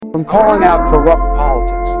From calling out corrupt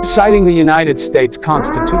politics, citing the United States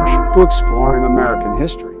Constitution, to exploring American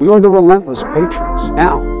history, we are the Relentless Patriots.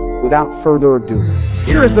 Now, without further ado,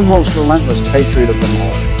 here is the most relentless patriot of them all,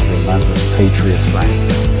 the Relentless Patriot Frank.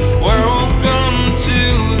 Welcome to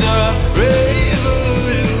the revolution.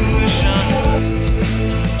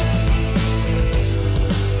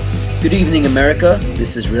 Good evening, America.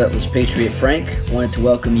 This is Relentless Patriot Frank. I wanted to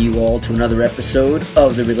welcome you all to another episode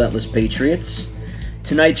of the Relentless Patriots.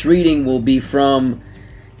 Tonight's reading will be from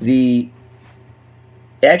a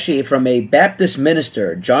Baptist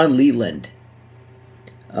minister, John Leland.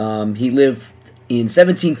 He lived in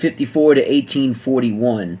 1754 to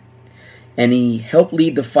 1841, and he helped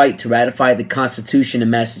lead the fight to ratify the Constitution in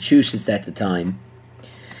Massachusetts at the time.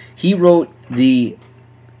 He wrote the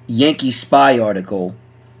Yankee Spy article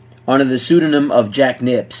under the pseudonym of Jack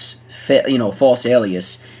Nips, false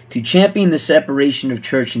alias, to champion the separation of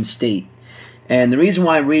church and state. And the reason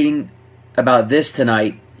why I'm reading about this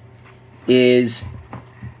tonight is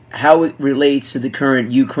how it relates to the current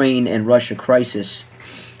Ukraine and Russia crisis,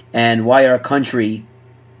 and why our country,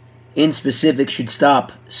 in specific, should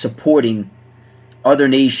stop supporting other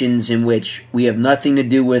nations in which we have nothing to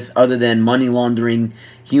do with other than money laundering,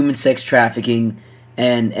 human sex trafficking,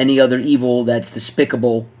 and any other evil that's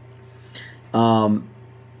despicable, and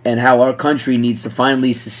how our country needs to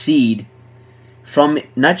finally secede from,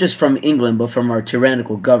 not just from England, but from our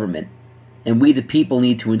tyrannical government. And we the people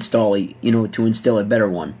need to instill a better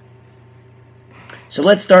one. So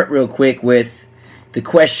let's start real quick with the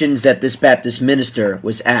questions that this Baptist minister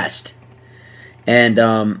was asked. And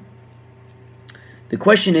the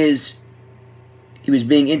question is, he was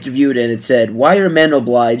being interviewed and it said, why are men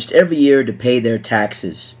obliged every year to pay their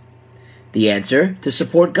taxes? The answer, to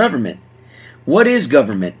support government. What is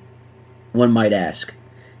government, one might ask?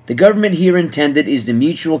 The government here intended is the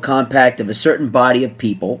mutual compact of a certain body of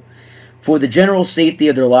people for the general safety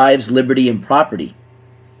of their lives, liberty, and property.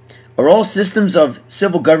 Are all systems of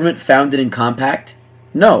civil government founded in compact?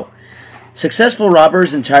 No. Successful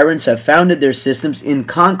robbers and tyrants have founded their systems in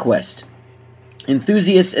conquest.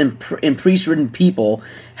 Enthusiasts and priest-ridden people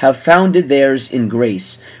have founded theirs in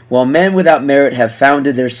grace, while men without merit have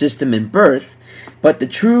founded their system in birth. But the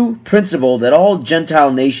true principle that all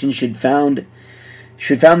Gentile nations should found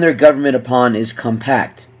their government upon is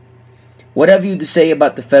compact. What have you to say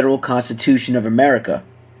about the Federal Constitution of America?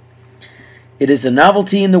 It is a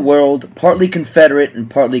novelty in the world, partly confederate and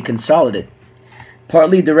partly consolidated,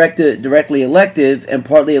 partly directly elective and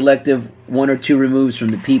partly elective, one or two removes from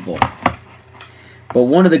the people. But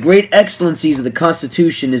one of the great excellencies of the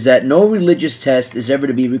Constitution is that no religious test is ever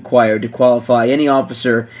to be required to qualify any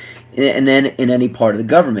officer in any part of the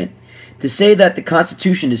government. To say that the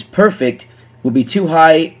Constitution is perfect will be too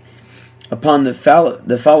high upon the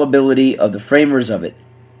fallibility of the framers of it.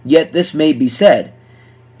 Yet this may be said,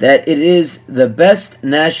 that it is the best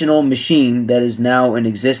national machine that is now in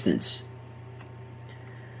existence.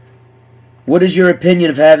 What is your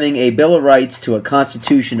opinion of having a Bill of Rights to a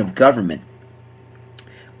constitution of government?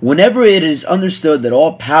 Whenever it is understood that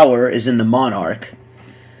all power is in the monarch,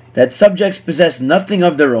 that subjects possess nothing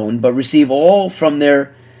of their own, but receive all from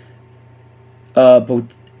their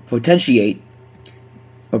potentate,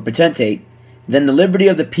 then the liberty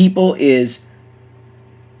of the people is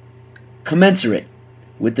commensurate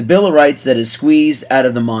with the Bill of Rights that is squeezed out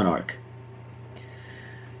of the monarch.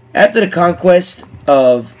 After the conquest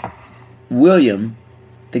of William,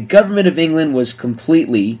 the government of England was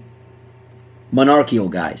completely monarchical,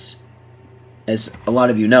 guys, as a lot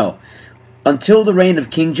of you know, until the reign of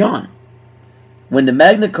King John. When the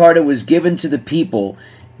Magna Carta was given to the people,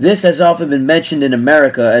 this has often been mentioned in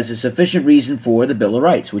America as a sufficient reason for the Bill of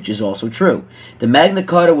Rights, which is also true. The Magna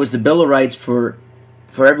Carta was the Bill of Rights for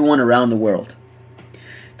everyone around the world,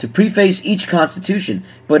 to preface each constitution.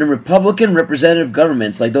 But in Republican representative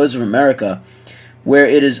governments like those of America, where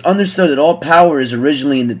it is understood that all power is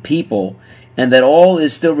originally in the people, and that all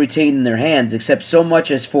is still retained in their hands, except so much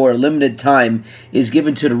as for a limited time is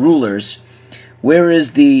given to the rulers, where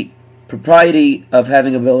is the propriety of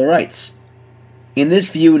having a Bill of Rights? In this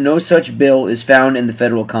view, no such bill is found in the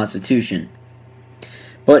Federal Constitution.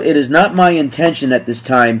 But it is not my intention at this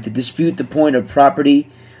time to dispute the point of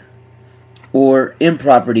property or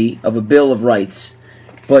improperty of a Bill of Rights,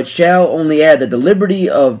 but shall only add that the liberty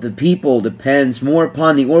of the people depends more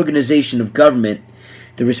upon the organization of government,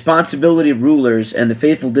 the responsibility of rulers, and the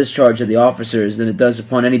faithful discharge of the officers than it does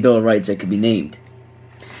upon any Bill of Rights that could be named.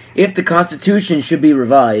 If the Constitution should be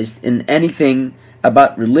revised, and anything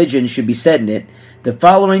about religion should be said in it, the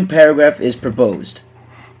following paragraph is proposed.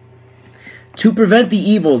 To prevent the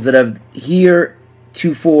evils that have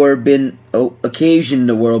heretofore been occasioned in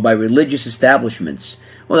the world by religious establishments.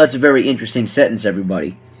 Well, that's a very interesting sentence,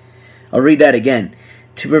 everybody. I'll read that again.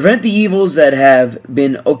 To prevent the evils that have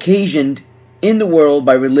been occasioned in the world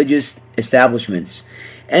by religious establishments,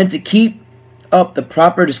 and to keep up the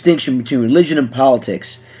proper distinction between religion and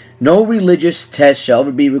politics, no religious test shall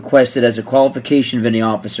ever be requested as a qualification of any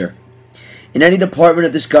officer. In any department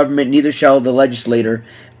of this government, neither shall the legislator,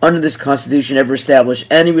 under this Constitution, ever establish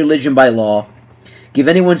any religion by law, give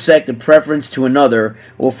any one sect a preference to another,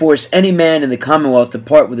 or force any man in the Commonwealth to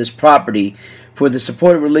part with his property for the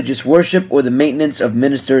support of religious worship or the maintenance of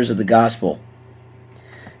ministers of the gospel.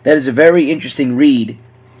 That is a very interesting read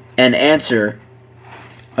and answer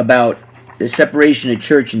about the separation of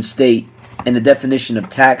church and state and the definition of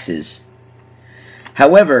taxes.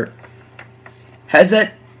 However, has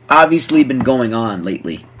that obviously been going on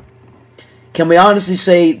lately? Can we honestly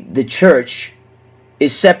say the church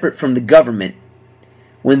is separate from the government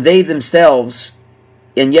when they themselves,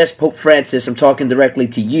 and yes, Pope Francis, I'm talking directly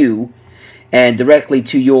to you and directly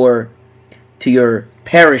to your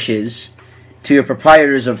parishes, to your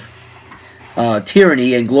proprietors of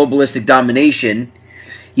tyranny and globalistic domination.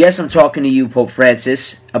 Yes, I'm talking to you, Pope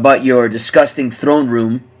Francis, about your disgusting throne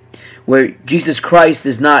room where Jesus Christ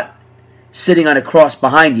is not sitting on a cross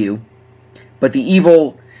behind you, but the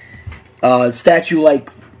evil statue-like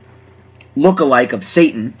look-alike of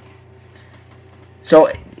Satan.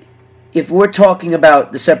 So, if we're talking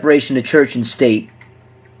about the separation of church and state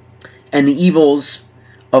and the evils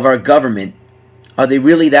of our government, are they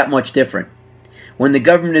really that much different? When the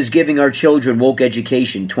government is giving our children woke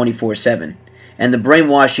education 24/7, and the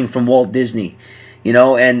brainwashing from Walt Disney,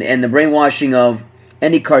 and the brainwashing of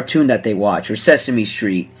any cartoon that they watch, or Sesame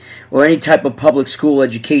Street, or any type of public school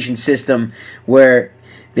education system where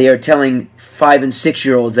they are telling 5- and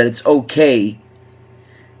 6-year-olds that it's okay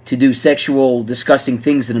to do sexual, disgusting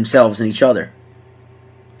things to themselves and each other.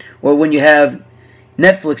 Or when you have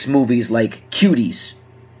Netflix movies like Cuties,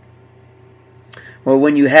 or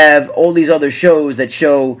when you have all these other shows that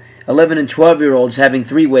show 11 and 12-year-olds having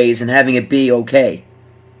three-ways and having it be okay.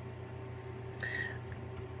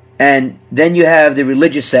 And then you have the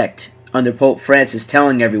religious sect under Pope Francis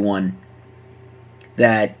telling everyone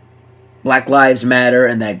that Black Lives Matter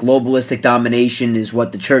and that globalistic domination is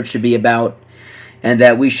what the church should be about, and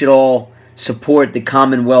that we should all support the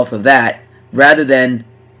commonwealth of that rather than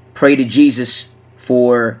pray to Jesus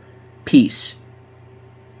for peace.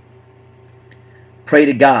 Pray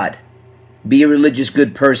to God. Be a religious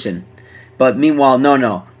good person. But meanwhile,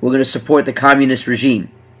 no, we're going to support the communist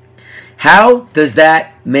regime. How does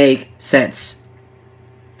that make sense?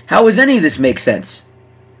 How does any of this make sense?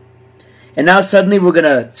 And now suddenly we're going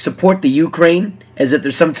to support the Ukraine as if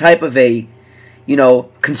there's some type of a,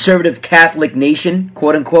 conservative Catholic nation,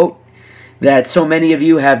 quote unquote, that so many of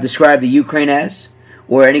you have described the Ukraine as,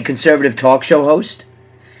 or any conservative talk show host.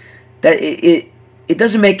 That it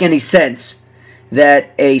doesn't make any sense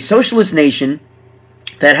that a socialist nation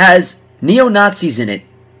that has neo-Nazis in it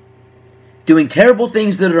doing terrible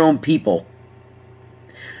things to their own people.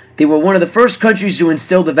 They were one of the first countries to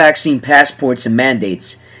instill the vaccine passports and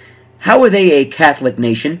mandates. How are they a Catholic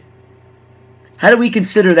nation? How do we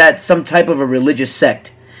consider that some type of a religious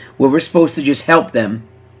sect where we're supposed to just help them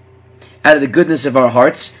out of the goodness of our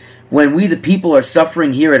hearts when we the people are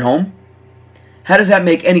suffering here at home? How does that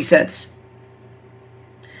make any sense?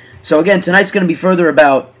 So again, tonight's going to be further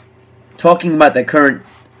about talking about the current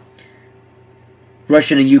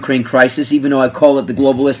Russian and Ukraine crisis, even though I call it the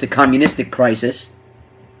globalistic communistic crisis.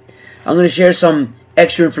 I'm going to share some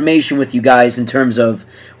extra information with you guys in terms of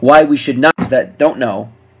why we should not, that don't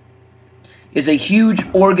know, is a huge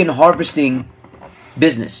organ harvesting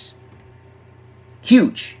business.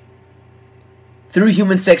 Huge. Through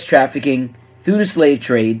human sex trafficking, through the slave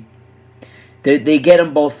trade. They get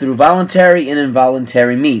them both through voluntary and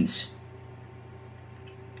involuntary means.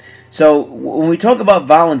 So when we talk about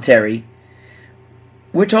voluntary,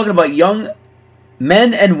 we're talking about young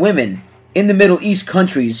men and women in the Middle East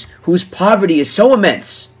countries whose poverty is so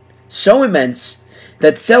immense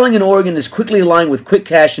that selling an organ is quickly aligned with quick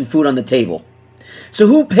cash and food on the table. So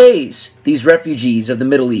who pays these refugees of the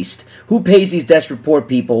Middle East? Who pays these desperate poor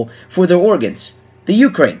people for their organs? The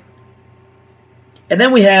Ukraine. And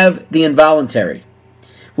then we have the involuntary,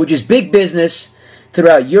 which is big business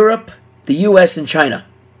throughout Europe, the US, and China.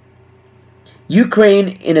 Ukraine,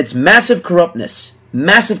 in its massive corruptness,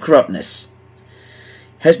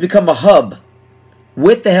 has become a hub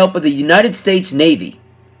with the help of the United States Navy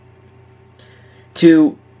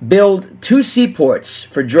to build 2 seaports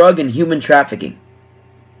for drug and human trafficking.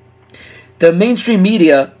 The mainstream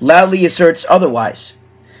media loudly asserts otherwise,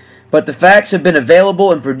 But the facts have been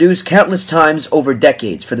available and produced countless times over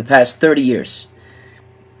decades for the past 30 years.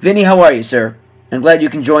 Vinny, how are you, sir? I'm glad you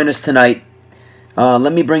can join us tonight.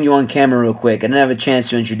 Let me bring you on camera real quick. I didn't have a chance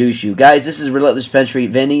to introduce you. Guys, this is Relentless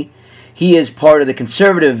Patriot Vinny. He is part of the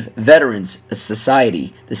Conservative Veterans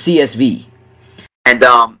Society, the CSV.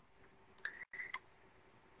 And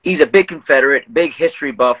he's a big Confederate, big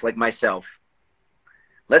history buff like myself.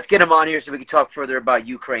 Let's get him on here so we can talk further about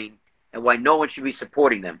Ukraine and why no one should be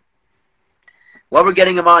supporting them. While we're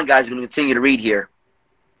getting him on, guys, I'm going to continue to read here.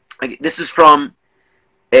 This is from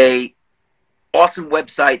a awesome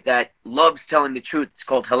website that loves telling the truth. It's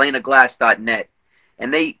called helenaglass.net.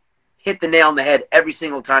 And they hit the nail on the head every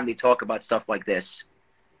single time they talk about stuff like this.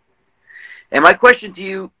 And my question to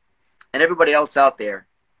you and everybody else out there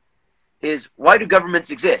is, why do governments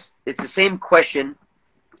exist? It's the same question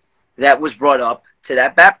that was brought up to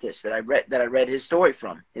that Baptist that I read his story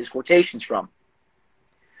from, his quotations from.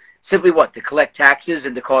 Simply what? To collect taxes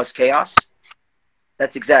and to cause chaos?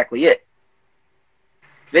 That's exactly it.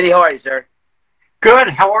 Vinny, how are you, sir? Good.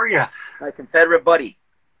 How are you? My Confederate buddy.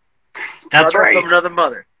 That's Brother right. from another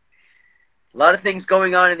mother. A lot of things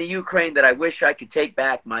going on in the Ukraine that I wish I could take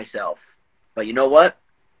back myself. But you know what?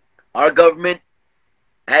 Our government,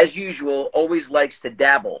 as usual, always likes to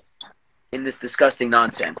dabble in this disgusting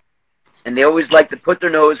nonsense. And they always like to put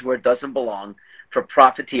their nose where it doesn't belong for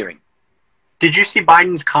profiteering. Did you see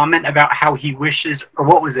Biden's comment about how he wishes, or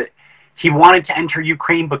what was it? He wanted to enter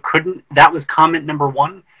Ukraine but couldn't. That was comment number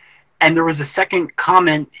one. And there was a second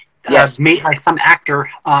comment made by some actor,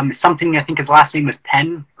 something, I think his last name was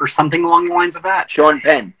Penn, or something along the lines of that. Sean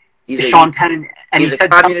Penn. Sean Penn, and he's he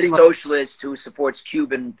said a communist something socialist who supports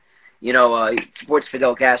Cuban, he supports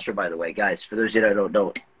Fidel Castro, by the way, guys, for those of you that don't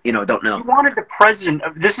know. He wanted the president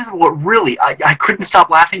of, this is what really, I couldn't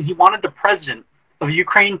stop laughing. He wanted the president of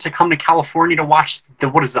Ukraine to come to California to watch the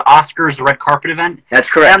Oscars, the red carpet event. That's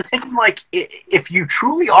correct. And I'm thinking, like, if you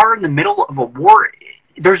truly are in the middle of a war,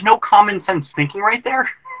 there's no common sense thinking right there.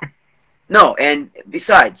 No, and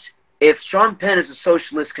besides, if Sean Penn is a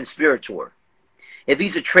socialist conspirator, if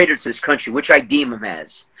he's a traitor to this country, which I deem him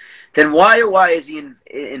as, then why is he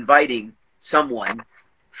inviting someone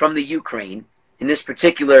from the Ukraine, in this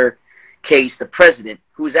particular case, the president,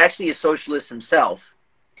 who is actually a socialist himself,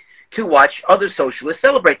 to watch other socialists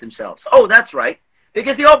celebrate themselves? Oh, that's right,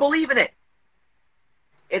 because they all believe in it.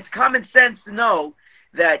 It's common sense to know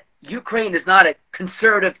that Ukraine is not a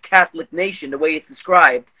conservative Catholic nation the way it's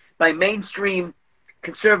described by mainstream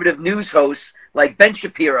conservative news hosts like Ben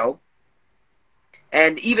Shapiro,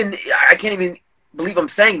 and even, I can't even believe I'm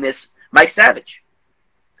saying this, Mike Savage.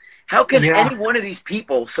 How can any one of these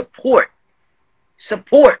people support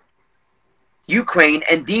Ukraine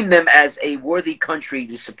and deem them as a worthy country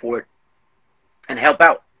to support and help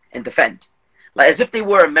out and defend? Like, as if they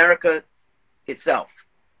were America itself.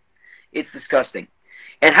 It's disgusting.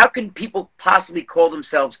 And how can people possibly call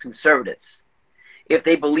themselves conservatives if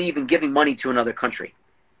they believe in giving money to another country?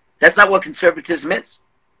 That's not what conservatism is.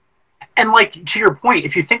 And, like, to your point,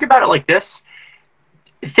 if you think about it like this,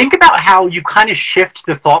 think about how you kind of shift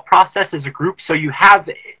the thought process as a group. So you have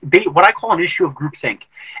what I call an issue of groupthink.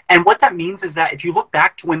 And what that means is that if you look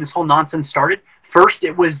back to when this whole nonsense started, first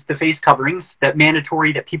it was the face coverings, that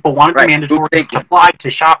mandatory, that people wanted the mandatory to fly,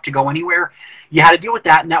 to shop, to go anywhere. You had to deal with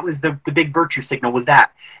that, and that was the big virtue signal, was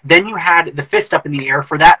that. Then you had the fist up in the air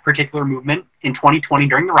for that particular movement in 2020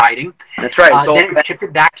 during the rioting. That's right. Then it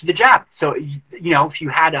shifted back to the jab. So, if you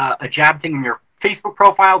had a jab thing in your Facebook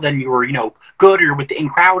profile, then you were, good, or you're with the in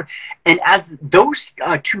crowd. And as those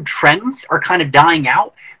two trends are kind of dying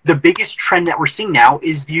out, the biggest trend that we're seeing now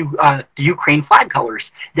is the Ukraine flag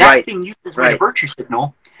colors. That's being used as a virtue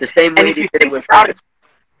signal. The same way they did it with France.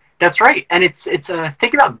 That's right. And it's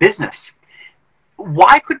think about business.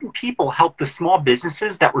 Why couldn't people help the small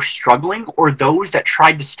businesses that were struggling, or those that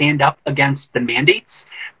tried to stand up against the mandates?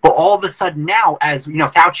 But all of a sudden now, as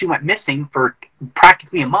Fauci went missing for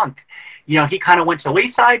practically a month, he kind of went to the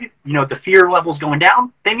wayside. The fear levels going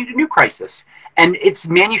down. They need a new crisis, and it's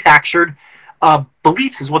manufactured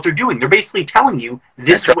beliefs is what they're doing. They're basically telling you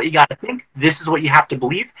this is what you got to think. This is what you have to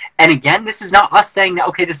believe. And again, this is not us saying that,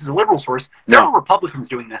 okay, this is a liberal source. There are Republicans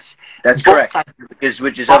doing this. That's correct.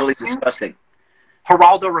 Which is utterly disgusting.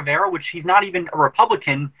 Geraldo Rivera, which he's not even a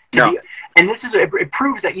Republican to be, and this is it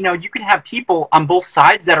proves that you can have people on both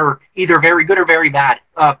sides that are either very good or very bad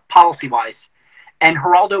policy wise. And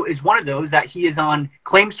Geraldo is one of those that he is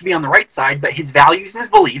claims to be on the right side, but his values and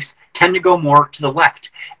his beliefs tend to go more to the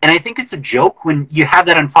left. And I think it's a joke when you have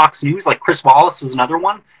that on Fox News, like Chris Wallace was another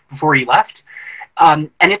one before he left.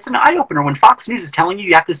 And it's an eye-opener when Fox News is telling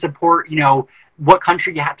you have to support, what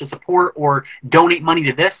country you have to support or donate money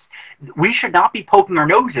to this. We should not be poking our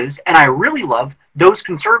noses. And I really love those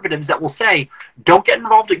conservatives that will say, don't get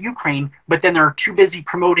involved with Ukraine, but then they're too busy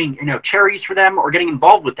promoting, charities for them or getting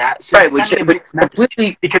involved with that. So Right, it's sending a mixed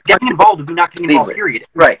message, because getting involved would be not getting involved, period.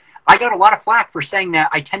 Right. I got a lot of flack for saying that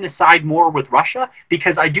I tend to side more with Russia,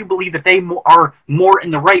 because I do believe that they are more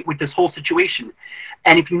in the right with this whole situation.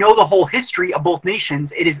 And if you know the whole history of both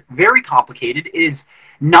nations, it is very complicated. It is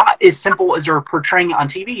not as simple as they're portraying it on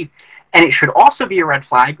TV. And it should also be a red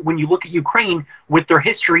flag when you look at Ukraine with their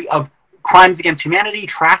history of crimes against humanity,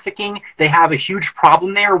 trafficking. They have a huge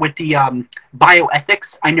problem there with the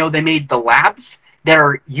bioethics. I know they made the labs that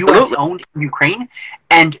are U.S. owned in Ukraine.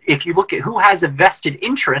 And if you look at who has a vested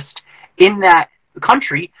interest in that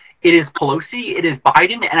country, it is Pelosi, it is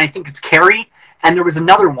Biden, and I think it's Kerry. And there was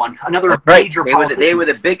another one, another major politician. They were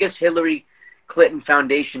the biggest Hillary Clinton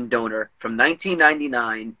Foundation donor from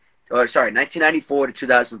 1994 to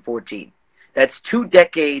 2014. That's 2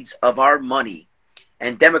 decades of our money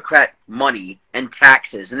and Democrat money and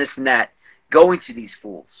taxes and this and that going to these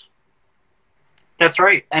fools. That's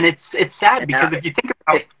right. And it's sad, because if you think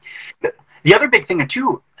about the other big thing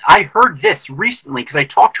too, I heard this recently because I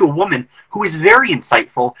talked to a woman who was very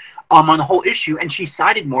insightful on the whole issue, and she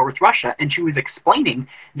sided more with Russia, and she was explaining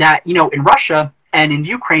that, in Russia and in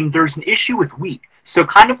Ukraine, there's an issue with wheat. So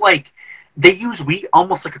kind of like they use wheat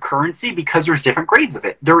almost like a currency, because there's different grades of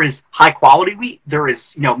it. There is high quality wheat, there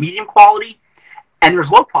is, medium quality, and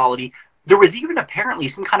there's low quality. There was even apparently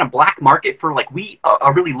some kind of black market for like wheat,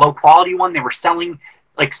 a really low quality one. They were selling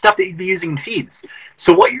like stuff that you'd be using in feeds.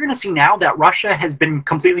 So what you're going to see now that Russia has been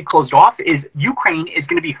completely closed off is Ukraine is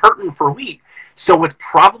going to be hurting for wheat. So what's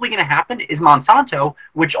probably going to happen is Monsanto,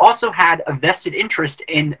 which also had a vested interest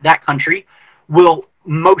in that country, will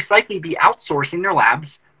most likely be outsourcing their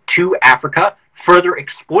labs to Africa, further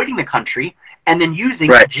exploiting the country, and then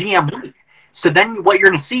using GM wheat. So then what you're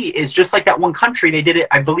going to see is just like that one country, they did it,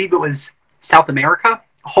 I believe it was South America,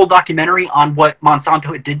 a whole documentary on what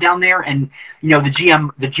Monsanto did down there, and the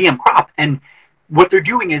GM crop. And what they're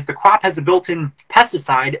doing is the crop has a built-in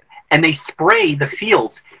pesticide, and they spray the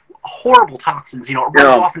fields, horrible toxins. It runs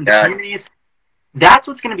off into communities. That's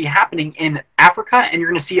what's going to be happening in Africa, and you're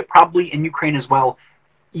going to see it probably in Ukraine as well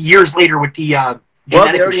years later with the they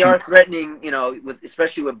already are threatening,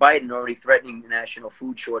 especially with Biden already threatening national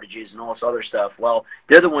food shortages and all this other stuff. Well,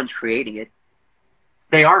 they're the ones creating it.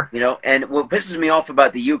 They are. And what pisses me off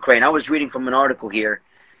about the Ukraine, I was reading from an article here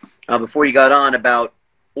before you got on about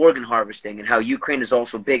organ harvesting and how Ukraine is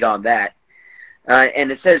also big on that.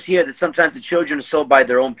 And it says here that sometimes the children are sold by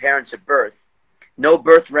their own parents at birth. No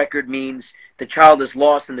birth record means the child is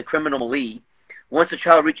lost in the criminal milieu. Once the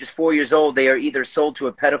child reaches 4 years old, they are either sold to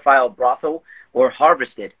a pedophile brothel or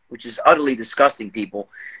harvested, which is utterly disgusting, people.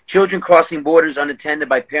 Children crossing borders unattended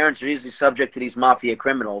by parents are easily subject to these mafia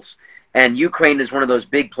criminals. And Ukraine is one of those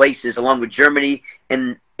big places, along with Germany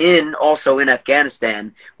and also in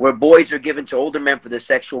Afghanistan, where boys are given to older men for the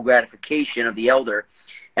sexual gratification of the elder.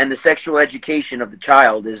 And the sexual education of the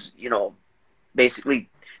child is, basically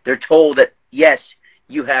they're told that, yes,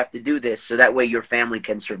 you have to do this so that way your family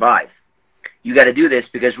can survive. You got to do this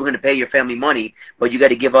because we're going to pay your family money, but you got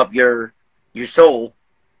to give up your soul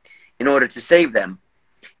in order to save them.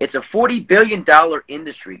 It's a $40 billion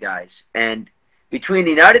industry, guys. And between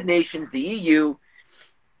the United Nations, the EU,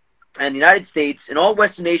 and the United States, and all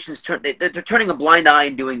Western nations, they're turning a blind eye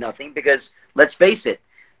and doing nothing because, let's face it,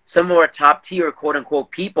 some of our top-tier,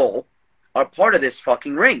 quote-unquote, people are part of this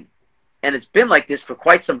fucking ring. And it's been like this for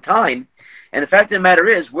quite some time. And the fact of the matter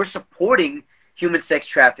is, we're supporting human sex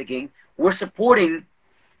trafficking. We're supporting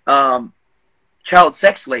child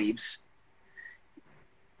sex slaves.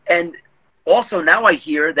 And also now I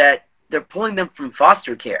hear that they're pulling them from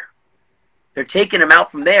foster care. They're taking them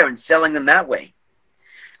out from there and selling them that way.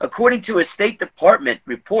 According to a State Department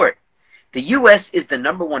report, the U.S. is the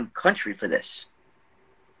 #1 country for this.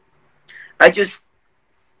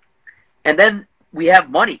 And then we have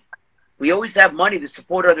money. We always have money to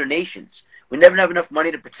support other nations. We never have enough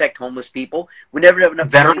money to protect homeless people. We never have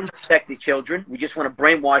enough money to protect the children. We just want to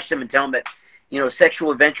brainwash them and tell them that,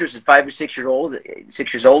 sexual adventures at 5 or 6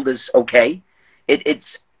 years old is okay.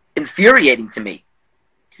 It's infuriating to me.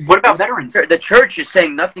 What about veterans? The church is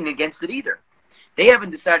saying nothing against it either. They haven't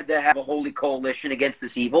decided to have a holy coalition against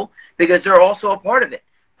this evil because they're also a part of it.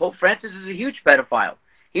 Pope Francis is a huge pedophile.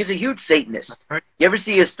 He's a huge Satanist. Right. You ever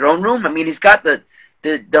see his throne room? I mean, he's got the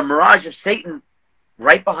mirage of Satan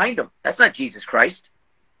right behind him. That's not Jesus Christ.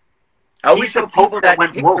 I always show people that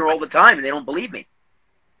picture all the time, and they don't believe me.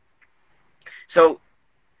 So,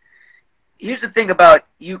 here's the thing about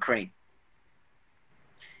Ukraine.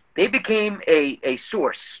 They became a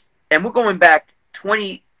source, and we're going back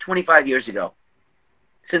 20, 25 years ago.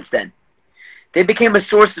 Since then, they became a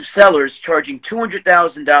source of sellers charging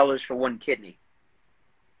 $200,000 for one kidney.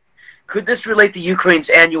 Could this relate to Ukraine's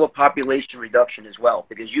annual population reduction as well?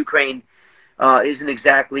 Because Ukraine isn't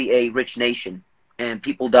exactly a rich nation, and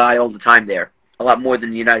people die all the time there, a lot more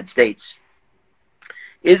than the United States.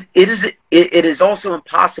 It is also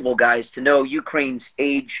impossible, guys, to know Ukraine's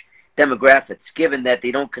age demographics, given that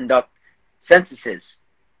they don't conduct censuses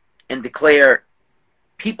and declare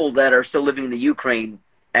people that are still living in the Ukraine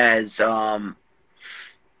as the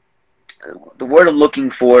word I'm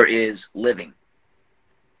looking for is living.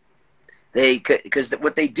 Because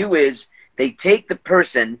what they do is they take the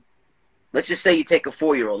person. Let's just say you take a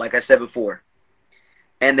 4-year-old, like I said before,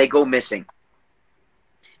 and they go missing.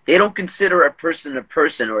 They don't consider a person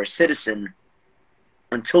or a citizen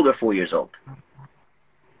until they're 4 years old.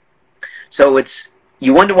 So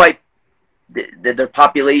you wonder why their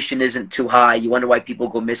population isn't too high. You wonder why people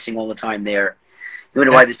go missing all the time there. You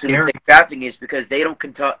wonder why the human trafficking is because they don't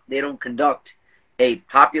conduct a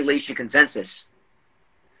population consensus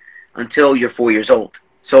until you're 4 years old.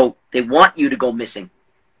 So they want you to go missing.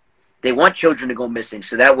 They want children to go missing,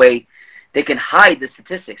 so that way they can hide the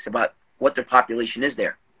statistics about what their population is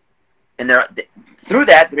there. And through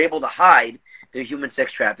that, they're able to hide their human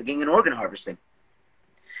sex trafficking and organ harvesting.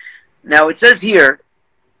 Now, it says here,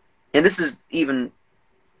 and this is even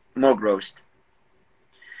more gross,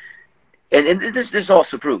 and there's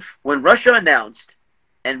also proof. When Russia announced,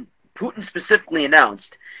 and Putin specifically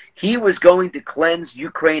announced, he was going to cleanse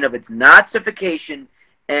Ukraine of its Nazification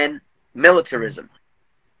and militarism.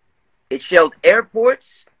 It shelled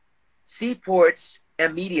airports, seaports,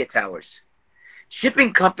 and media towers.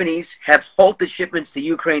 Shipping companies have halted shipments to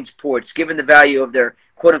Ukraine's ports given the value of their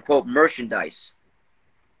quote-unquote merchandise.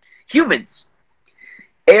 Humans.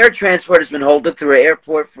 Air transport has been halted through an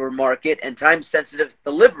airport for market and time-sensitive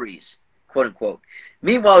deliveries, quote-unquote.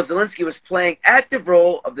 Meanwhile, Zelensky was playing active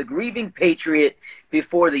role of the grieving patriot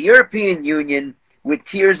before the European Union with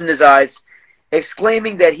tears in his eyes,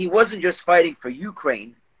 exclaiming that he wasn't just fighting for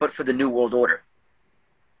Ukraine, but for the New World Order.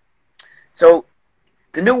 So,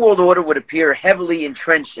 the New World Order would appear heavily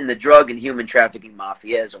entrenched in the drug and human trafficking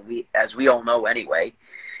mafia, as we all know anyway.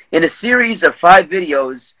 In a series of 5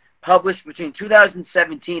 videos published between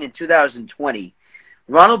 2017 and 2020,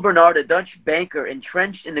 Ronald Bernard, a Dutch banker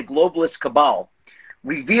entrenched in the globalist cabal,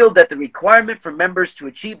 revealed that the requirement for members to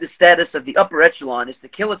achieve the status of the upper echelon is to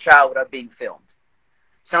kill a child without being filmed.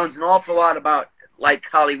 Sounds an awful lot about like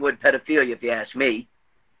Hollywood pedophilia, if you ask me.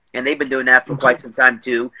 And they've been doing that for quite some time,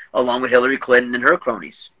 too, along with Hillary Clinton and her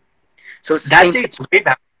cronies. So it's the same dates way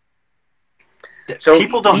back. So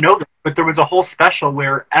people don't know this, but there was a whole special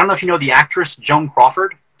where, I don't know if you know the actress Joan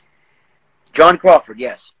Crawford. Joan Crawford,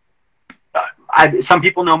 yes. Some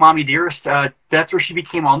people know Mommy Dearest. That's where she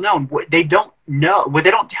became all known. What they don't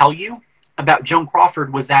tell you about Joan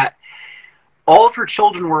Crawford was that all of her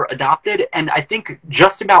children were adopted, and I think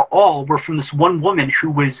just about all were from this one woman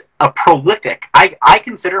who was a prolific. I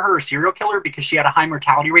consider her a serial killer because she had a high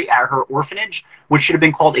mortality rate at her orphanage, which should have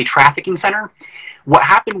been called a trafficking center. What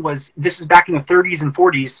happened was, this is back in the 30s and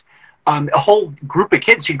 40s, a whole group of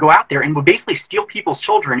kids would go out there and would basically steal people's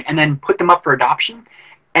children and then put them up for adoption.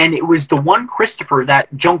 And it was the one Christopher that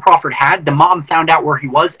Joan Crawford had. The mom found out where he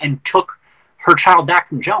was and took her child back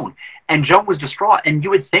from Joan. And Joan was distraught. And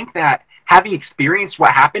you would think that having experienced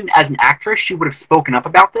what happened as an actress, she would have spoken up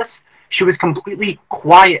about this. She was completely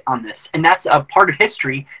quiet on this. And that's a part of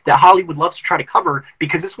history that Hollywood loves to try to cover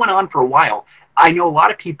because this went on for a while. I know a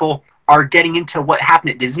lot of people are getting into what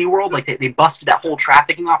happened at Disney World. Like they busted that whole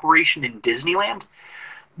trafficking operation in Disneyland.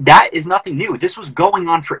 That is nothing new. This was going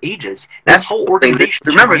on for ages. This whole organization.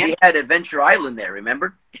 Remember, they had Adventure Island there,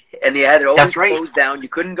 remember? And they had it always closed down. You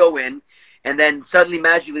couldn't go in. And then suddenly,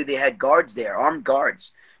 magically, they had guards there, armed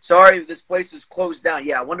guards. Sorry, this place is closed down.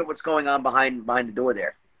 Yeah, I wonder what's going on behind the door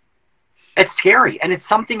there. It's scary. And it's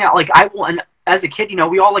something that, like, I will, and as a kid,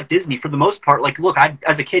 we all like Disney for the most part. Like, look,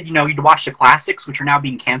 as a kid, you'd watch the classics, which are now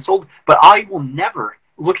being canceled. But I will never,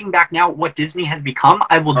 looking back now at what Disney has become,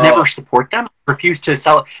 I will never support them. Refuse to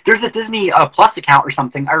sell it. There's a Disney Plus account or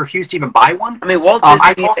something. I refuse to even buy one. I mean, Walt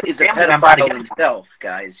Disney is a pedophile himself,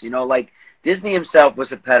 guys. Like, Disney himself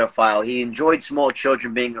was a pedophile. He enjoyed small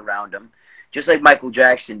children being around him, just like Michael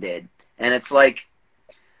Jackson did. And it's like,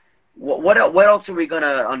 what else are we going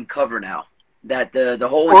to uncover now? That the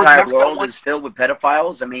whole entire world is filled with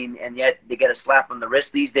pedophiles? I mean, and yet they get a slap on the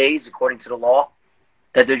wrist these days, according to the law,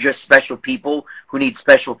 that they're just special people who need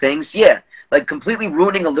special things? Yeah, like completely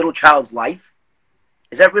ruining a little child's life.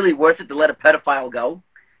 Is that really worth it to let a pedophile go?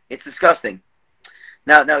 It's disgusting.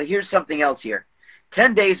 Now here's something else here.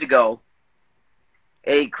 10 days ago,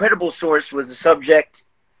 a credible source was the subject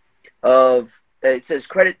of, it says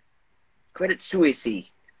Credit Suisse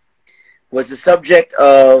was the subject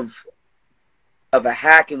of a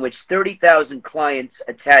hack in which 30,000 clients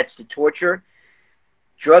attached to torture,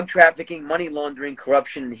 drug trafficking, money laundering,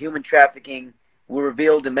 corruption, and human trafficking were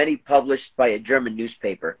revealed, and many published by a German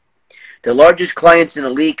newspaper. The largest clients in the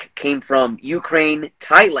leak came from Ukraine,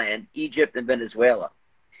 Thailand, Egypt, and Venezuela.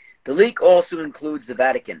 The leak also includes the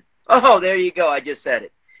Vatican. Oh, there you go. I just said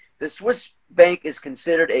it. The Swiss bank is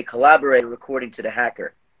considered a collaborator, according to the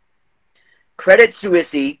hacker. Credit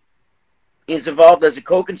Suisse is involved as a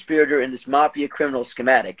co-conspirator in this mafia criminal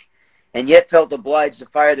schematic, and yet felt obliged to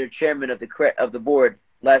fire their chairman of the board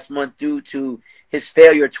last month due to his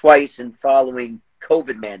failure twice in following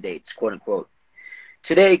COVID mandates, quote unquote.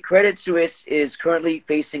 Today, Credit Suisse is currently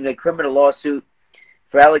facing a criminal lawsuit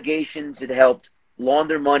for allegations it helped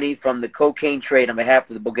launder money from the cocaine trade on behalf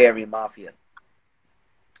of the Bulgarian mafia.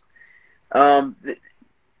 I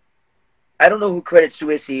don't know who Credit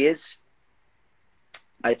Suisse is.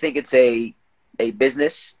 I think it's a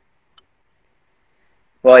business,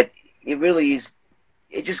 but it really is.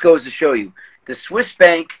 It just goes to show you the Swiss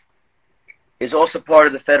bank is also part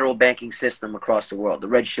of the federal banking system across the world. The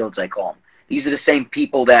red shields, I call them. These are the same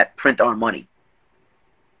people that print our money.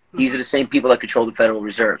 These are the same people that control the Federal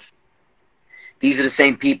Reserve. These are the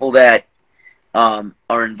same people that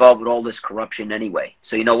are involved with all this corruption anyway.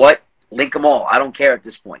 So you know what? Link them all. I don't care at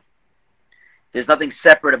this point. There's nothing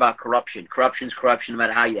separate about corruption. Corruption's corruption, no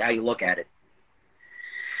matter how you look at it.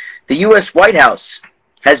 The U.S. White House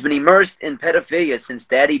has been immersed in pedophilia since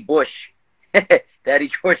Daddy Bush, Daddy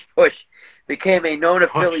George Bush, became a known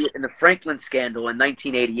affiliate in the Franklin scandal in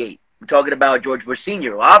 1988. I'm talking about George Bush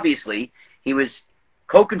Sr. Obviously, he was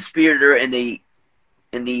co-conspirator in the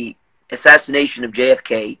assassination of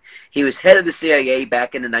JFK. He was head of the CIA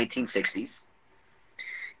back in the 1960s.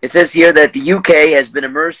 It says here that the UK has been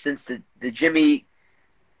immersed since the Jimmy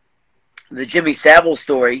Savile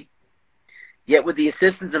story. Yet with the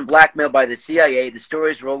assistance and blackmail by the CIA, the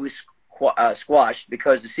stories were always squashed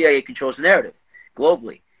because the CIA controls the narrative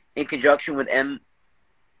globally in conjunction with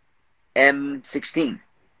MI16.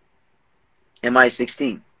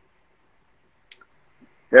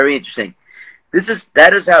 Very interesting.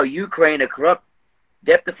 That is how Ukraine, a corrupt,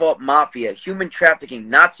 debt default mafia, human trafficking,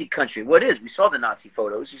 Nazi country. What is? We saw the Nazi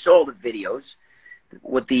photos. You saw all the videos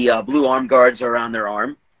with the blue arm guards around their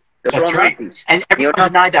arm. Those are all right. Nazis. And everyone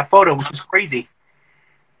denied that photo, which is crazy.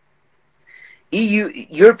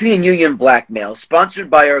 European Union blackmail,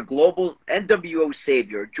 sponsored by our global NWO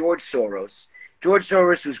savior, George Soros. George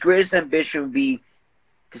Soros, whose greatest ambition would be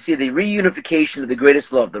to see the reunification of the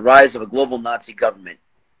greatest love, the rise of a global Nazi government.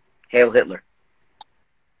 Hail Hitler.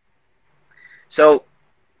 So,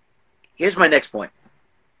 here's my next point.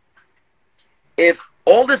 If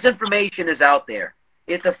all this information is out there,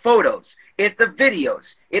 if the photos, if the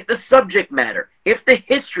videos, if the subject matter, if the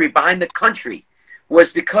history behind the country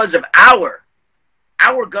was because of our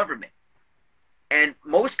government, and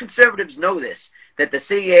most conservatives know this, that the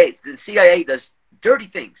CIA does dirty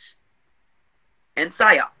things and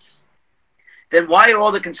psyops, then why are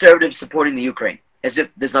all the conservatives supporting the Ukraine? As if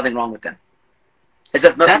there's nothing wrong with them. As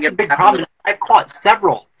if nothing. That's a big problem. I've caught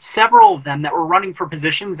several of them that were running for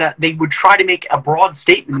positions that they would try to make a broad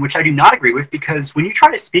statement, which I do not agree with, because when you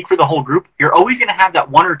try to speak for the whole group, you're always going to have that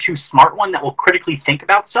one or two smart one that will critically think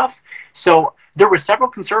about stuff. So there were several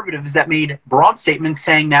conservatives that made broad statements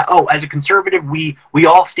saying that, oh, as a conservative, we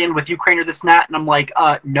all stand with Ukraine or this and that. And I'm like,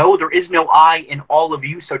 no, there is no I in all of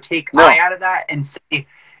you. So take I out of that and say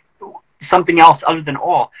something else other than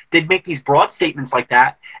all. They'd make these broad statements like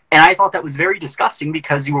that. And I thought that was very disgusting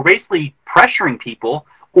because you were basically pressuring people.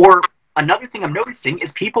 Or another thing I'm noticing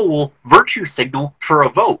is people will virtue signal for a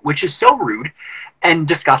vote, which is so rude and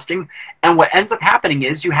disgusting. And what ends up happening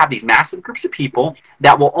is you have these massive groups of people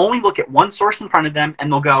that will only look at one source in front of them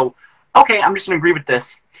and they'll go, okay, I'm just going to agree with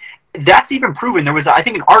this. That's even proven. There was, I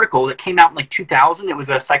think, an article that came out in like 2000. It was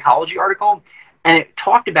a psychology article. And it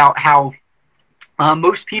talked about how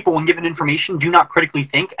most people, when given information, do not critically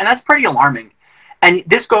think. And that's pretty alarming. And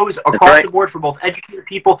this goes across the board for both educated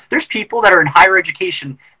people. There's people that are in higher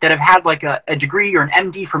education that have had like a degree or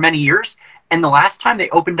an MD for many years. And the last time they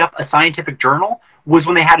opened up a scientific journal was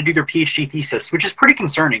when they had to do their PhD thesis, which is pretty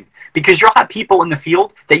concerning because you'll have people in the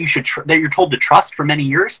field that you're told to trust for many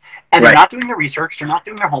years, and they're not doing their research, they're not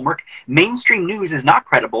doing their homework. Mainstream news is not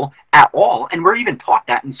credible at all, and we're even taught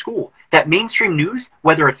that in school. That mainstream news,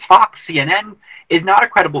 whether it's Fox, CNN, is not a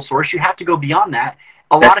credible source. You have to go beyond that.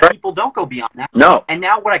 A That's lot of right. people don't go beyond that. No. And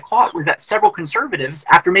now what I caught was that several conservatives,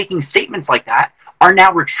 after making statements like that, are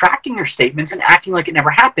now retracting their statements and acting like it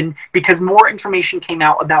never happened because more information came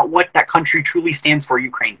out about what that country truly stands for,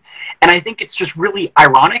 Ukraine. And I think it's just really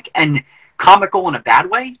ironic and comical in a bad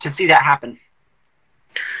way to see that happen.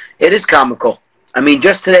 It is comical. I mean,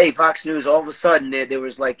 just today, Fox News, all of a sudden, there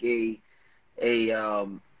was like a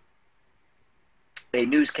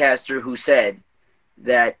newscaster who said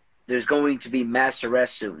that there's going to be mass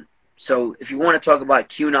arrests soon. So if you want to talk about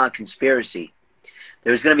QAnon conspiracy,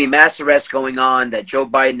 there's going to be mass arrests going on, that Joe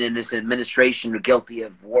Biden and his administration are guilty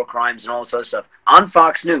of war crimes and all this other stuff on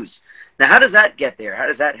Fox News. Now, how does that get there? How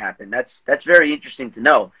does that happen? That's very interesting to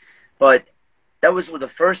know. But that was the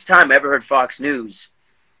first time I ever heard Fox News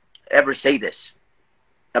ever say this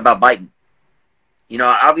about Biden. You know,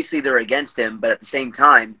 obviously they're against him, but at the same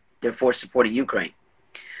time, they're for supporting Ukraine.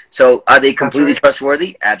 So are they completely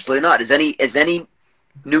trustworthy? Absolutely not. Is any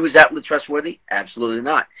news outlet trustworthy? Absolutely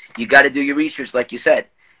not. You got to do your research, like you said.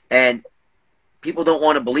 And people don't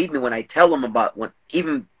want to believe me when I tell them about when,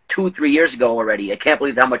 even 2-3 years ago already. I can't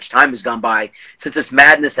believe how much time has gone by since this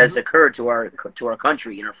madness has occurred to our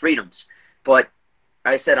country and our freedoms. But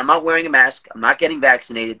I said, I'm not wearing a mask. I'm not getting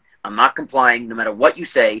vaccinated. I'm not complying. No matter what you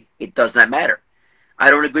say, it does not matter.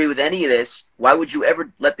 I don't agree with any of this. Why would you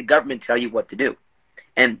ever let the government tell you what to do?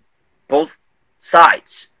 And both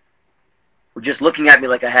sides were just looking at me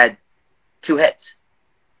like I had two heads.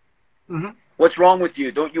 Mm-hmm. What's wrong with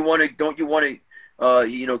you? Don't you want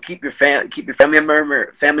to keep your family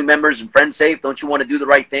members and friends safe? Don't you want to do the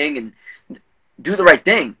right thing and do the right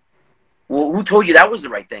thing? Well, who told you that was the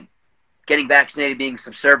right thing? Getting vaccinated, being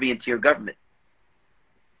subservient to your government.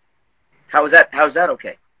 How is that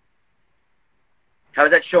okay? How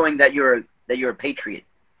is that showing that you're a patriot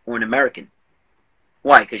or an American?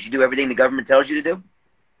 Why? Because you do everything the government tells you to do?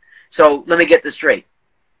 So let me get this straight.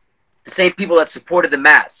 The same people that supported the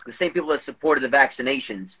masks, the same people that supported the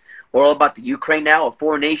vaccinations, are all about the Ukraine now, a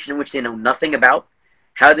foreign nation in which they know nothing about,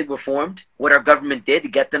 how they were formed, what our government did to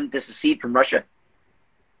get them to secede from Russia.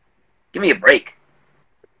 Give me a break.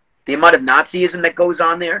 The amount of Nazism that goes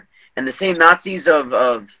on there, and the same Nazis of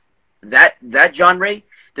that genre,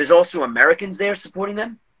 there's also Americans there supporting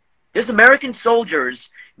them. There's American soldiers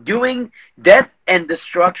doing death and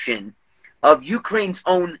destruction of Ukraine's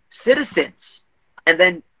own citizens, and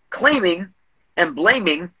then claiming and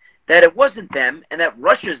blaming that it wasn't them and that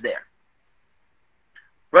Russia's there.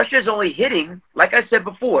 Russia's only hitting, like I said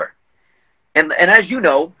before, and as you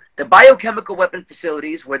know, the biochemical weapon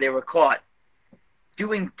facilities where they were caught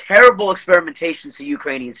doing terrible experimentations to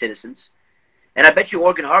Ukrainian citizens, and I bet you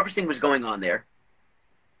organ harvesting was going on there.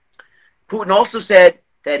 Putin also said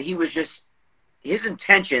that his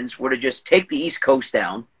intentions were to just take the East Coast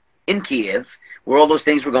down in Kiev, where all those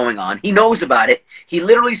things were going on. He knows about it. He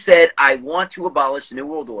literally said, I want to abolish the New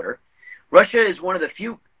World Order. Russia is one of the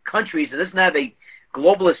few countries that doesn't have a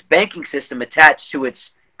globalist banking system attached to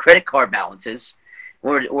its credit card balances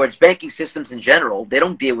or its banking systems in general. They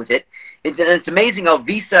don't deal with it. It's amazing how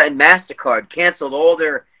Visa and MasterCard canceled all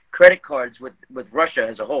their credit cards with Russia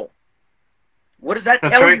as a whole. What does that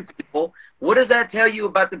tell you, people? What does that tell you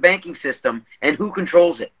about the banking system and who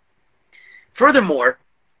controls it? Furthermore,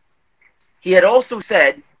 he had also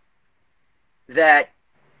said that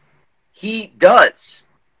he does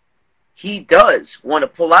want to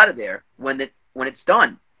pull out of there when it's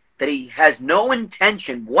done, that he has no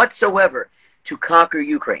intention whatsoever to conquer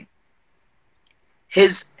Ukraine.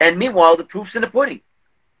 And meanwhile, the proof's in the pudding.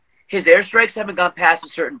 His airstrikes haven't gone past a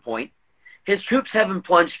certain point. His troops haven't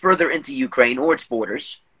plunged further into Ukraine or its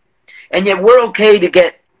borders. And yet we're okay to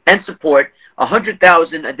get and support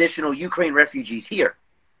 100,000 additional Ukraine refugees here.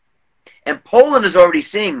 And Poland is already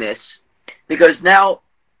seeing this because now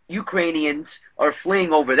Ukrainians are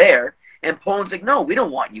fleeing over there, and Poland's like, no, we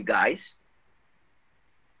don't want you guys.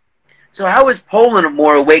 So how is Poland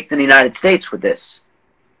more awake than the United States with this?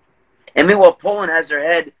 And meanwhile, Poland has their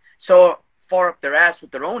head so far up their ass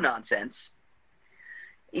with their own nonsense,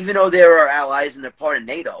 even though they're our allies and they're part of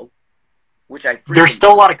NATO, which there's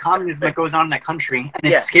still a lot of communism that goes on in that country,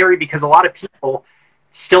 and it's scary because a lot of people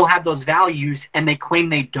still have those values and they claim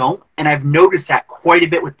they don't, and I've noticed that quite a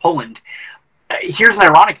bit with Poland. Here's an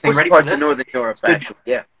ironic thing. Ready for this? Parts of Northern Europe, actually,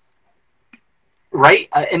 yeah. Right?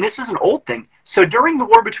 And this is an old thing. So during the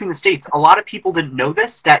war between the states, a lot of people didn't know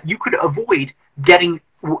this, that you could avoid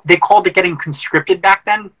they called it getting conscripted back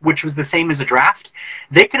then, which was the same as a draft.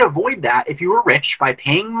 They could avoid that if you were rich by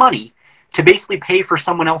paying money to basically pay for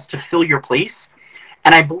someone else to fill your place.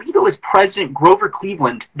 And I believe it was President Grover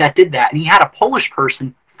Cleveland that did that. And he had a Polish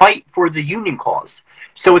person fight for the union cause.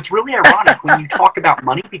 So it's really ironic when you talk about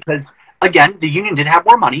money because, again, the union did have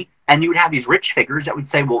more money, and you would have these rich figures that would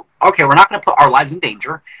say, well, okay, we're not going to put our lives in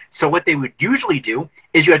danger. So what they would usually do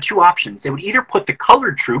is you had two options. They would either put the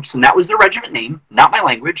colored troops, and that was their regiment name, not my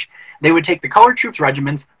language. They would take the colored troops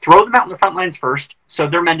regiments, throw them out in the front lines first, so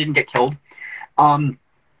their men didn't get killed.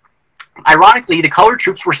 Ironically, the colored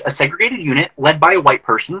troops were a segregated unit led by a white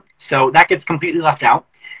person, so that gets completely left out.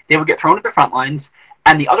 They would get thrown to the front lines,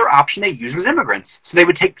 and the other option they used was immigrants. So they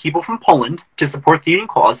would take people from Poland to support the union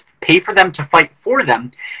cause, pay for them to fight for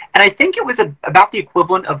them, and I think it was about the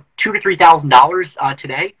equivalent of $2,000 to $3,000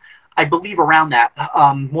 today, I believe around that,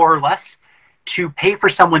 more or less, to pay for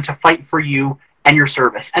someone to fight for you and your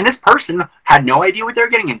service. And this person had no idea what they were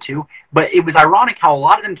getting into, but it was ironic how a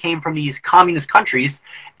lot of them came from these communist countries,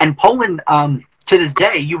 and Poland, to this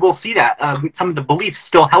day, you will see that some of the beliefs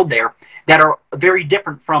still held there that are very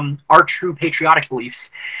different from our true patriotic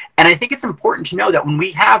beliefs. And I think it's important to know that when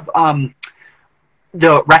we have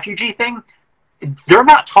the refugee thing, they're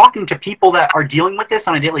not talking to people that are dealing with this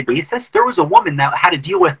on a daily basis. There was a woman that had to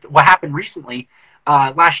deal with what happened recently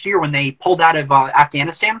last year when they pulled out of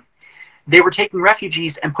Afghanistan. They were taking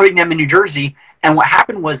refugees and putting them in New Jersey. And what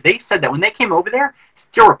happened was they said that when they came over there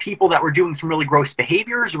were people that were doing some really gross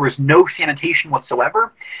behaviors. There was no sanitation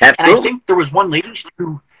whatsoever. Absolutely. And I think there was one lady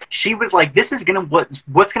who, she was like, this is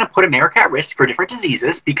what's going to put America at risk for different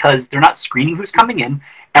diseases because they're not screening who's coming in.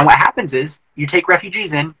 And what happens is you take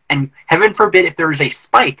refugees in, and heaven forbid if there's a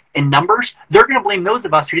spike in numbers, they're going to blame those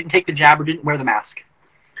of us who didn't take the jab or didn't wear the mask.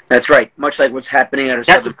 That's right. Much like what's happening at our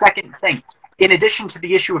That's the second thing. In addition to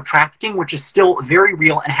the issue of trafficking, which is still very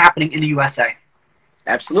real and happening in the USA.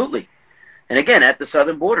 Absolutely. And again, at the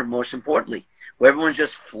southern border, most importantly, where everyone's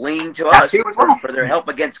just fleeing to us for their help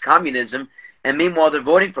against communism, and meanwhile they're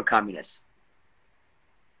voting for communists.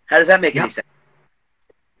 How does that make any sense?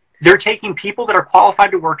 They're taking people that are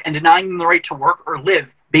qualified to work and denying them the right to work or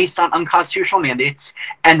live based on unconstitutional mandates.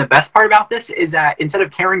 And the best part about this is that instead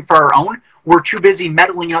of caring for our own, we're too busy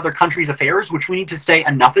meddling in other countries' affairs, which we need to say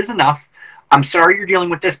enough is enough. I'm sorry you're dealing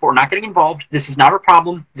with this, but we're not getting involved. This is not our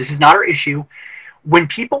problem. This is not our issue. When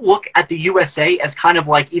people look at the USA as kind of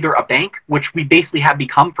like either a bank, which we basically have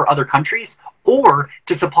become for other countries, or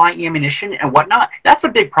to supply ammunition and whatnot, that's a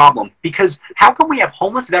big problem. Because how come we have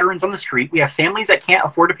homeless veterans on the street? We have families that can't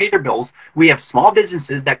afford to pay their bills. We have small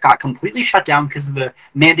businesses that got completely shut down because of the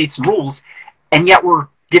mandates and rules. And yet we're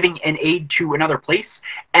giving an aid to another place.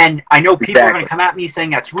 And I know people are going to come at me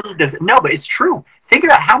saying that's rude. No, but it's true. Think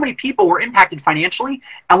about how many people were impacted financially,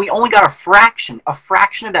 and we only got a fraction of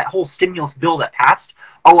that whole stimulus bill that passed.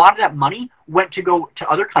 A lot of that money went to go to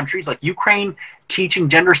other countries like Ukraine, teaching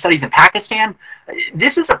gender studies in Pakistan.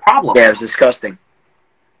 This is a problem. Yeah, it was disgusting.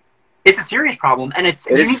 It's a serious problem, and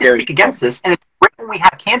you need to speak against this. And it's great when we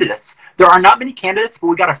have candidates. There are not many candidates, but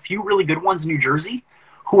we got a few really good ones in New Jersey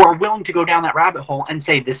who are willing to go down that rabbit hole and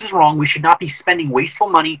say this is wrong. We should not be spending wasteful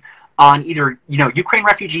money on either Ukraine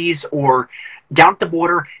refugees or down at the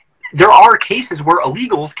border. There are cases where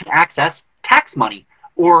illegals can access tax money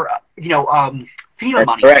or FEMA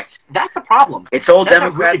money. Correct. That's a problem. It's all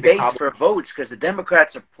Democrat based for votes because the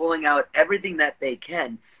Democrats are pulling out everything that they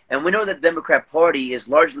can, and we know that the Democrat Party is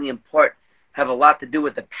largely in part have a lot to do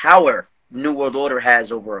with the power the New World Order has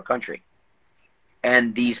over our country,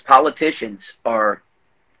 and these politicians are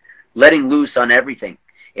letting loose on everything.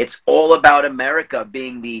 It's all about America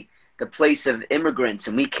being the place of immigrants,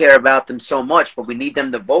 and we care about them so much, but we need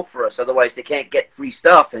them to vote for us, otherwise they can't get free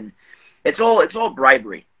stuff, and it's all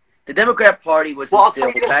bribery. The Democrat Party was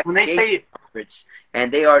instilled back in the 1800s,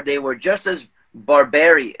 and they were just as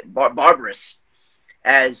barbarous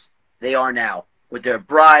as they are now, with their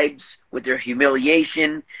bribes, with their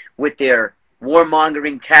humiliation, with their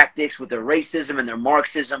warmongering tactics, with their racism and their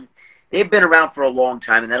Marxism. They've been around for a long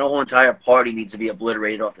time, and that whole entire party needs to be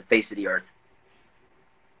obliterated off the face of the earth.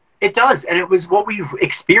 It does, and it was what we've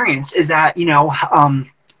experienced is that,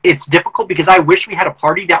 it's difficult because I wish we had a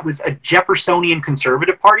party that was a Jeffersonian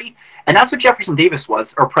conservative party, and that's what Jefferson Davis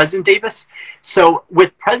was, or President Davis. So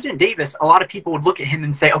with President Davis, a lot of people would look at him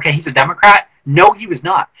and say, okay, he's a Democrat. No, he was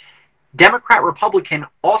not. Democrat-Republican,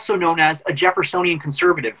 also known as a Jeffersonian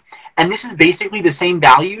conservative. And this is basically the same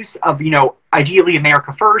values of, ideally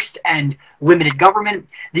America first and limited government.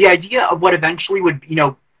 The idea of what eventually would,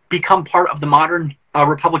 become part of the modern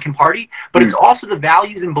Republican Party, but it's also the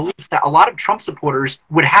values and beliefs that a lot of Trump supporters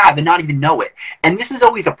would have and not even know it. And this is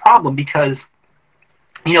always a problem because,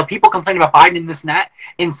 people complain about Biden and this and that.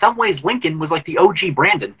 In some ways, Lincoln was like the OG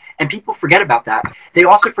Brandon, and people forget about that. They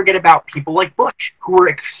also forget about people like Bush, who were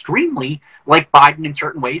extremely like Biden in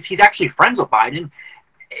certain ways. He's actually friends with Biden.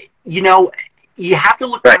 you have to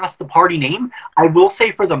look Right. past the party name. I will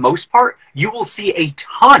say, for the most part, you will see a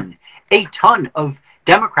ton of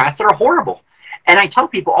Democrats that are horrible. And I tell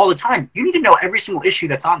people all the time, you need to know every single issue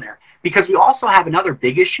that's on there, because we also have another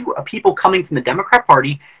big issue of people coming from the Democrat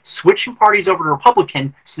Party, switching parties over to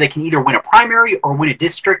Republican so they can either win a primary or win a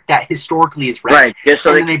district that historically is red. Right. Just so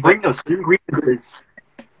and they then they bring those same grievances.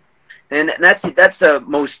 And that's the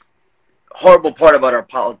most horrible part about our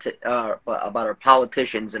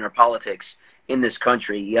politicians and our politics in this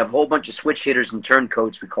country. You have a whole bunch of switch hitters and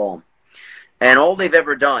turncoats, we call them, and all they've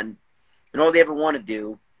ever done, and all they ever want to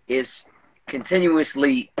do, is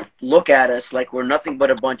continuously look at us like we're nothing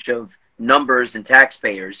but a bunch of numbers and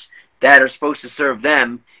taxpayers that are supposed to serve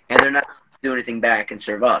them, and they're not supposed to do anything back and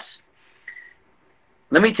serve us.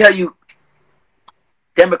 Let me tell you,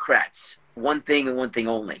 Democrats, one thing and one thing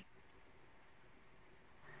only.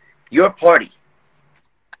 Your party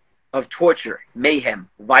of torture, mayhem,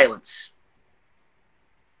 violence,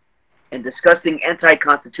 and disgusting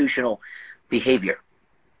anti-constitutional behavior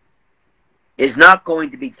is not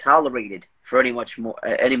going to be tolerated for any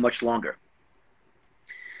much longer.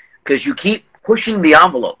 Because you keep pushing the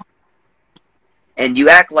envelope and you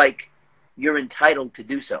act like you're entitled to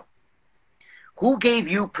do so. Who gave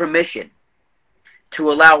you permission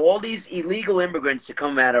to allow all these illegal immigrants to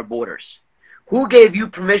come at our borders? Who gave you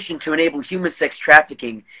permission to enable human sex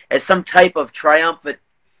trafficking as some type of triumphant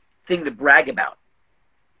thing to brag about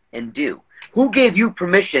and do? Who gave you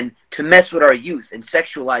permission to mess with our youth and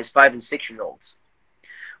sexualize 5 and 6-year-olds?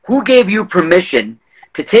 Who gave you permission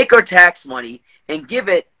to take our tax money and give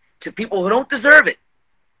it to people who don't deserve it?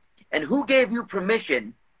 And who gave you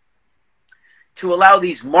permission to allow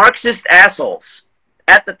these Marxist assholes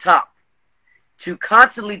at the top to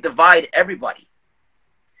constantly divide everybody?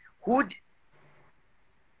 Who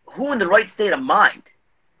in the right state of mind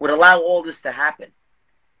would allow all this to happen?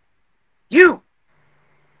 You!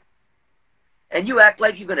 And you act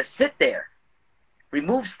like you're going to sit there,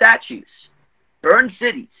 remove statues, burn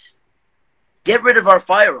cities, get rid of our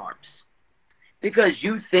firearms, because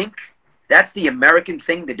you think that's the American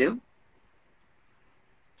thing to do?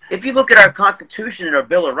 If you look at our Constitution and our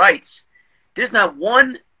Bill of Rights, there's not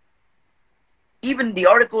one, even the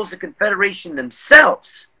Articles of Confederation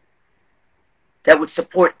themselves, that would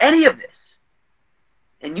support any of this.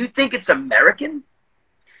 And you think it's American?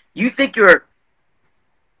 You think you're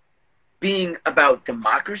being about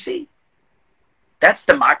democracy? That's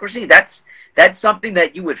democracy? That's something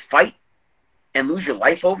that you would fight and lose your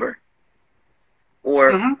life over?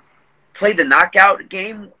 Or play the knockout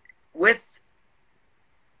game with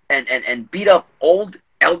and beat up old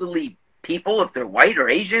elderly people if they're white or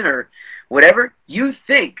Asian or whatever? You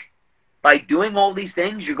think by doing all these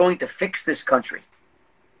things you're going to fix this country.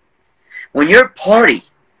 When your party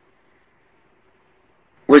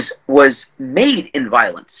was made in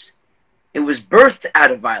violence, it was birthed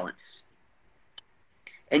out of violence,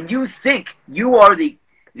 and you think you are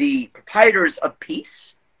the proprietors of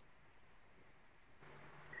peace?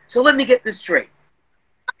 So let me get this straight.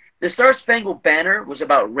 The Star-Spangled Banner was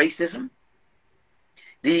about racism.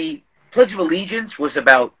 The Pledge of Allegiance was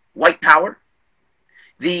about white power.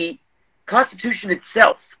 The Constitution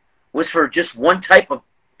itself was for just one type of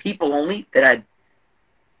people only that had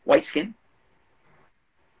white skin.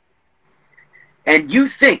 And you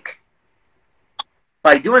think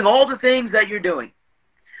by doing all the things that you're doing,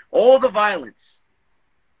 all the violence,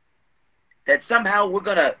 that somehow we're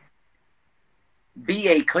going to be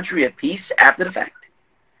a country of peace after the fact?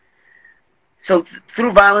 So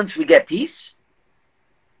through violence we get peace?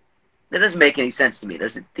 That doesn't make any sense to me,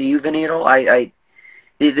 does it? Do you, Vinny, at all?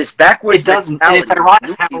 This backwards It doesn't, and it's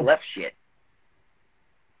ironic how left shit.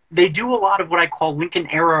 They do a lot of what I call Lincoln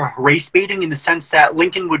era race baiting, in the sense that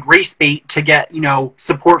Lincoln would race bait to get,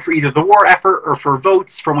 support for either the war effort or for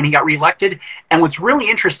votes for when he got reelected. And what's really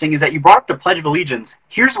interesting is that you brought up the Pledge of Allegiance.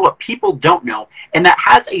 Here's what people don't know, and that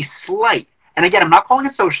has a slight, and again, I'm not calling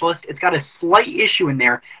it socialist, it's got a slight issue in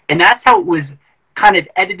there, and that's how it was kind of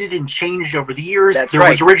edited and changed over the years. There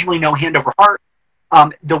was originally no hand over heart.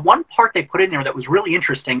 The one part they put in there that was really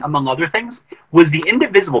interesting, among other things, was the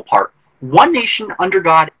indivisible part. One nation under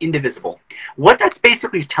God, indivisible. What that's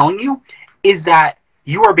basically telling you is that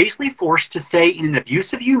you are basically forced to stay in an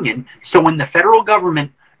abusive union, so when the federal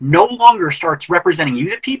government no longer starts representing you,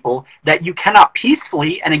 the people, that you cannot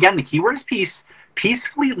peacefully, and again, the key word is peace,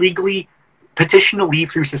 peacefully, legally petition to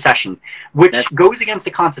leave through secession, which goes against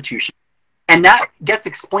the Constitution. And that gets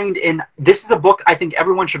explained in, this is a book I think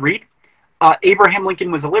everyone should read. Abraham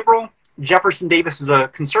Lincoln was a liberal, Jefferson Davis was a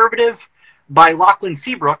conservative, by Lachlan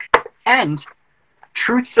Seabrook, and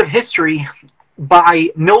Truths of History, by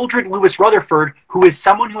Mildred Lewis Rutherford, who is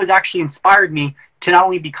someone who has actually inspired me to not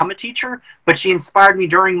only become a teacher, but she inspired me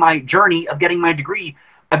during my journey of getting my degree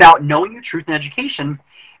about knowing the truth in education.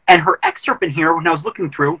 And her excerpt in here, when I was looking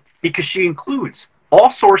through, because she includes all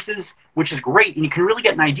sources, which is great, and you can really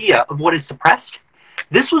get an idea of what is suppressed.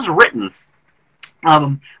 This was written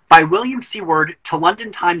by William Seward to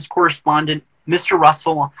London Times correspondent Mr.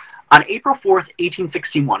 Russell on April 4th,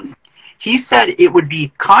 1861. He said it would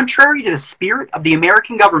be contrary to the spirit of the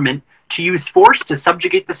American government to use force to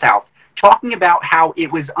subjugate the South, talking about how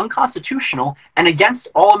it was unconstitutional and against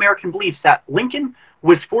all American beliefs that Lincoln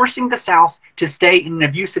was forcing the South to stay in an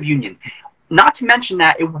abusive union. Not to mention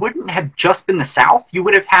that it wouldn't have just been the South. You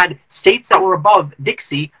would have had states that were above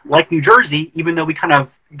Dixie, like New Jersey, even though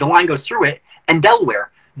the line goes through it, and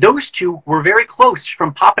Delaware. Those two were very close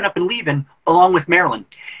from popping up and leaving, along with Maryland.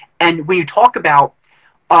 And when you talk about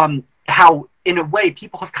how, in a way,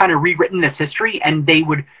 people have kind of rewritten this history, and they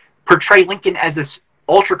would portray Lincoln as this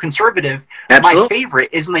ultra-conservative. Absolutely. My favorite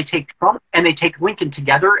is when they take Trump and they take Lincoln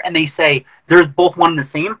together, and they say they're both one and the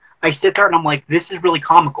same. I sit there and I'm like, this is really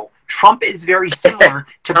comical. Trump is very similar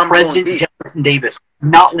to President Jefferson Davis,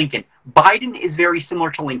 not Lincoln. Biden is very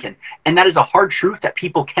similar to Lincoln. And that is a hard truth that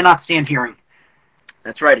people cannot stand hearing.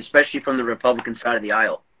 That's right, especially from the Republican side of the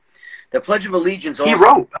aisle. The Pledge of Allegiance also, He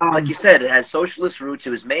wrote, like you said, it has socialist roots. It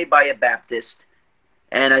was made by a Baptist.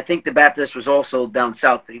 And I think the Baptist was also down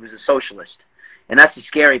south, but he was a socialist. And that's the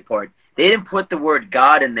scary part. They didn't put the word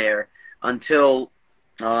God in there until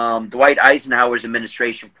Dwight Eisenhower's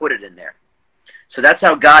administration put it in there. So that's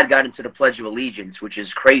how God got into the Pledge of Allegiance, which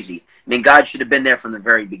is crazy. I mean, God should have been there from the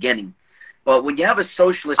very beginning. But when you have a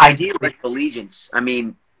socialist Pledge of Allegiance, I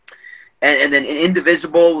mean, and then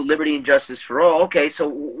indivisible, liberty and justice for all. Okay, so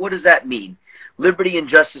what does that mean? Liberty and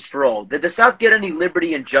justice for all. Did the South get any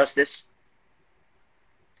liberty and justice?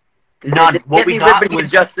 None. What we got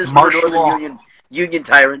was martial law. Union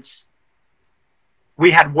tyrants.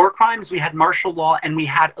 We had war crimes, we had martial law, and we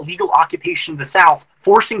had illegal occupation of the South,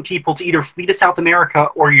 forcing people to either flee to South America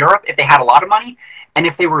or Europe if they had a lot of money. And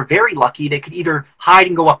if they were very lucky, they could either hide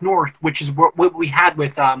and go up north, which is what we had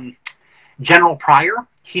with General Pryor.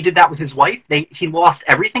 He did that with his wife. He lost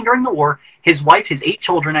everything during the war. His wife, his 8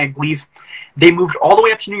 children, I believe, they moved all the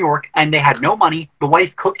way up to New York, and they had no money. The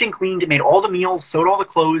wife cooked and cleaned, made all the meals, sewed all the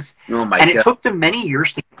clothes. Oh my God. God. It took them many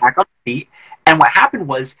years to get back on their feet. And what happened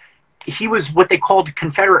was, he was what they called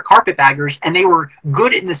Confederate carpetbaggers, and they were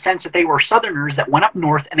good in the sense that they were Southerners that went up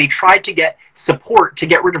north, and they tried to get support to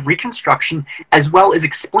get rid of Reconstruction, as well as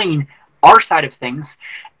explain our side of things.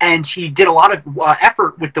 And he did a lot of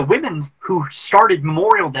effort with the women who started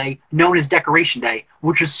Memorial Day, known as Decoration Day,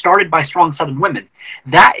 which was started by strong Southern women.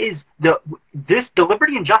 That is the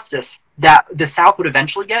liberty and justice that the South would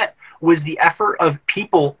eventually get, was the effort of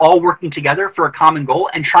people all working together for a common goal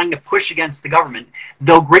and trying to push against the government.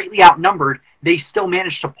 Though greatly outnumbered, they still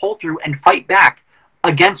managed to pull through and fight back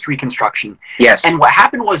against Reconstruction. Yes. And what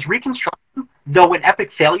happened was Reconstruction, though an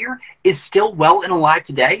epic failure, is still well and alive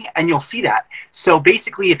today, and you'll see that. So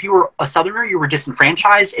basically, if you were a Southerner, you were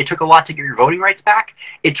disenfranchised. It took a lot to get your voting rights back.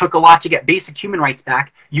 It took a lot to get basic human rights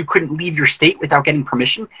back. You couldn't leave your state without getting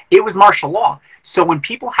permission. It was martial law. So when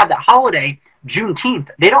people have that holiday, Juneteenth,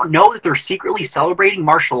 they don't know that they're secretly celebrating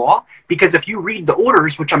martial law, because if you read the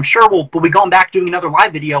orders, which I'm sure we'll be going back doing another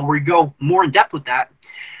live video where we go more in depth with that,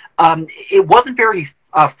 it wasn't very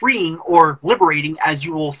freeing or liberating, as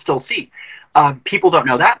you will still see. People don't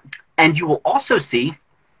know that. And you will also see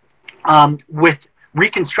with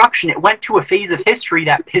Reconstruction, it went to a phase of history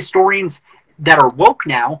that historians that are woke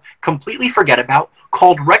now completely forget about,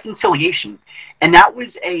 called reconciliation. And that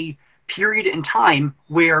was a period in time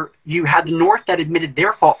where you had the North that admitted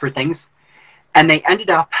their fault for things, and they ended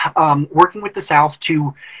up working with the South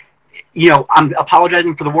to, I'm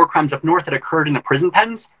apologizing for the war crimes up north that occurred in the prison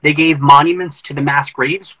pens. They gave monuments to the mass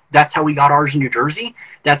graves. That's how we got ours in New Jersey.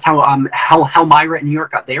 That's how Helmira in New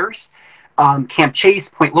York got theirs. Camp Chase,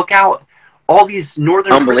 Point Lookout, all these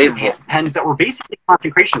northern prison pens that were basically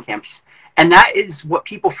concentration camps. And that is what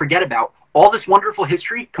people forget about. All this wonderful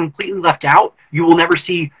history completely left out. You will never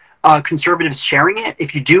see conservatives sharing it.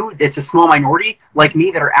 If you do, it's a small minority like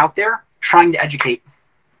me that are out there trying to educate.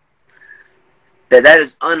 That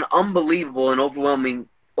is an unbelievable and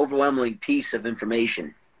overwhelming piece of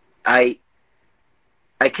information. I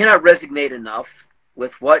cannot resonate enough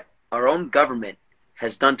with what our own government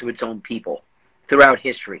has done to its own people throughout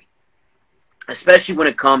history, especially when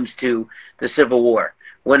it comes to the Civil War,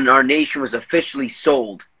 when our nation was officially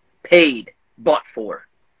sold, paid, bought for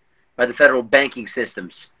by the federal banking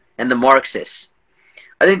systems and the Marxists.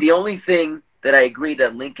 I think the only thing that I agree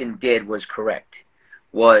that Lincoln did was correct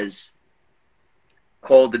was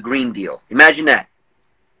called the Green Deal. Imagine that.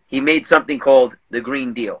 He made something called the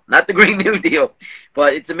Green Deal. Not the Green New Deal,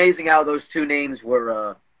 but it's amazing how those two names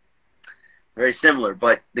were very similar.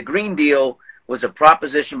 But the Green Deal was a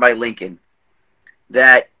proposition by Lincoln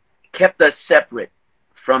that kept us separate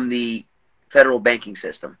from the federal banking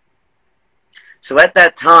system. So at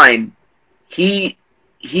that time, he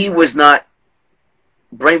was not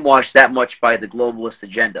brainwashed that much by the globalist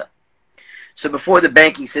agenda. So before the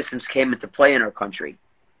banking systems came into play in our country,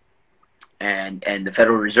 and the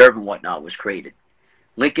Federal Reserve and whatnot was created,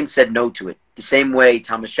 Lincoln said no to it, the same way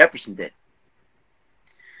Thomas Jefferson did.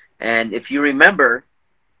 And if you remember,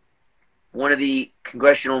 one of the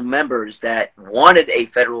congressional members that wanted a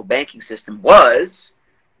federal banking system was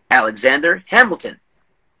Alexander Hamilton.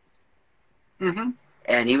 Mm-hmm.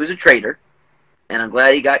 And he was a traitor, and I'm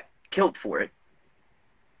glad he got killed for it.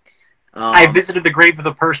 I visited the grave of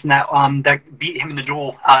the person that beat him in the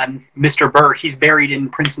duel, Mr. Burr. He's buried in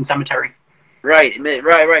Princeton Cemetery. Right.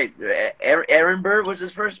 Aaron Burr was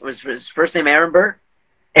his first name Aaron Burr?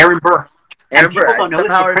 Aaron Burr. Aaron and people Burr. don't know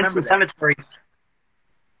this, but Princeton Cemetery,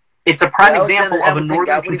 it's a prime example of a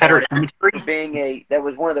Northern Confederate cemetery. That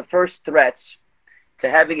was one of the first threats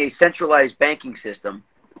to having a centralized banking system.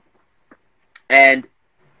 And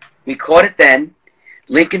we caught it then.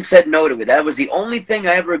 Lincoln said no to it. That was the only thing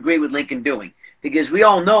I ever agreed with Lincoln doing, because we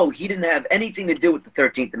all know he didn't have anything to do with the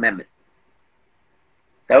 13th Amendment.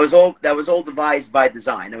 That was all devised by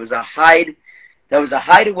design. There was a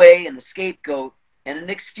hideaway and a scapegoat and an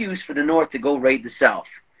excuse for the North to go raid the South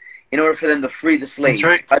in order for them to free the slaves.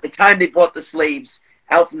 That's right. By the time they brought the slaves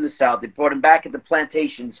out from the South, they brought them back at the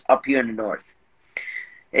plantations up here in the North.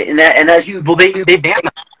 They banned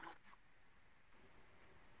them.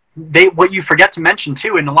 What you forget to mention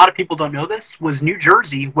too, and a lot of people don't know this, was New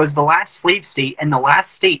Jersey was the last slave state and the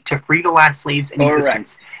last state to free the last slaves in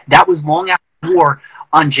existence. That was long after the war,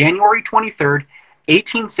 on January 23rd,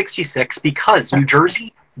 1866, because New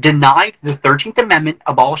Jersey denied the 13th Amendment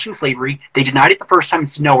abolishing slavery. They denied it the first time and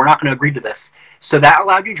said, no, we're not going to agree to this. So that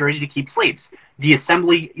allowed New Jersey to keep slaves. The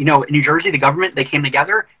assembly, in New Jersey, the government, they came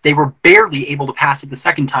together. They were barely able to pass it the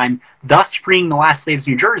second time, thus freeing the last slaves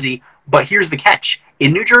in New Jersey. But here's the catch.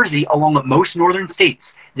 In New Jersey, along with most northern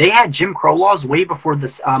states, they had Jim Crow laws way before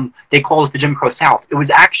this. They called it the Jim Crow South. It was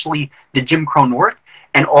actually the Jim Crow North.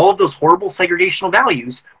 And all of those horrible segregational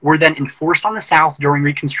values were then enforced on the South during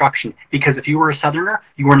Reconstruction. Because if you were a Southerner,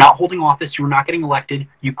 you were not holding office, you were not getting elected,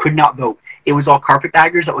 you could not vote. It was all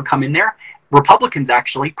carpetbaggers that would come in there. Republicans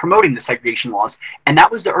actually promoting the segregation laws. And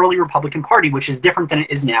that was the early Republican Party, which is different than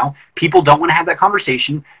it is now. People don't want to have that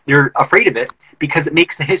conversation. They're afraid of it because it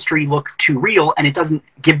makes the history look too real and it doesn't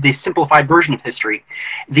give the simplified version of history.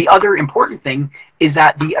 The other important thing is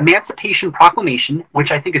that the Emancipation Proclamation,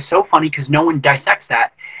 which I think is so funny because no one dissects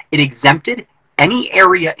that, it exempted any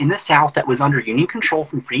area in the South that was under Union control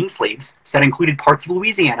from freeing slaves. So that included parts of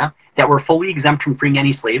Louisiana that were fully exempt from freeing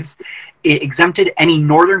any slaves. It exempted any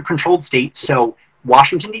northern controlled state, so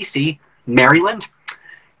Washington, D.C., Maryland,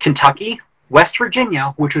 Kentucky, West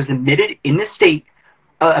Virginia, which was admitted in the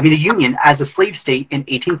Union as a slave state in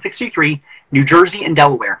 1863, New Jersey, and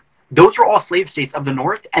Delaware. Those were all slave states of the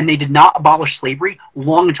North, and they did not abolish slavery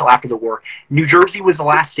long until after the war. New Jersey was the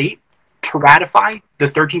last state to ratify the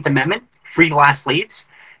 13th Amendment, free the last slaves.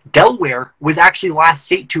 Delaware was actually the last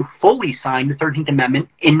state to fully sign the 13th Amendment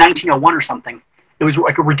in 1901 or something. It was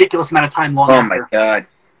like a ridiculous amount of time long after. Oh my God.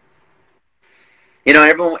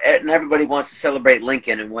 Everybody wants to celebrate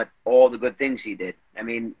Lincoln and what all the good things he did. I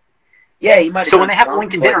mean, yeah, he might have. So when they have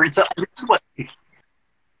Lincoln dinner, it's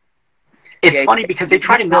funny because they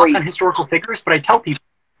try to knock on historical figures, but I tell people,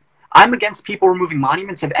 I'm against people removing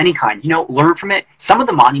monuments of any kind. Learn from it. Some of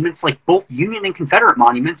the monuments, like both Union and Confederate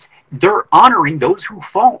monuments, they're honoring those who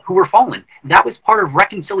were fallen. That was part of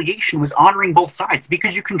reconciliation, was honoring both sides,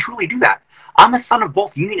 because you can truly do that. I'm a son of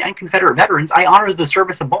both Union and Confederate veterans. I honor the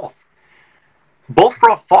service of both. Both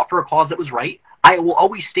fought for a cause that was right. I will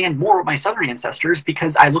always stand more with my Southern ancestors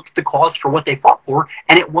because I looked at the cause for what they fought for,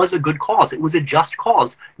 and it was a good cause. It was a just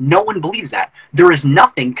cause. No one believes that. There is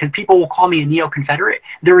nothing, because people will call me a neo-Confederate,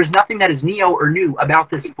 there is nothing that is neo or new about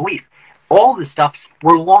this belief. All the stuffs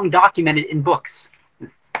were long documented in books.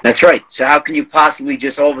 That's right. So how can you possibly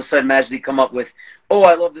just all of a sudden magically come up with, oh,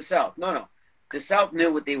 I love the South? No. The South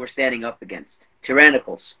knew what they were standing up against.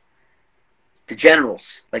 Tyrannicals. The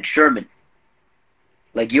generals, like Sherman,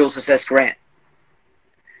 like Ulysses S. Grant.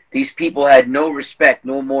 These people had no respect,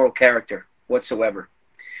 no moral character whatsoever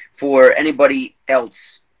for anybody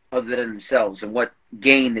else other than themselves and what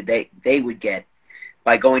gain that they would get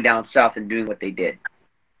by going down south and doing what they did.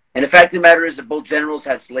 And the fact of the matter is that both generals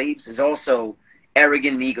had slaves is also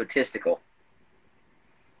arrogant and egotistical.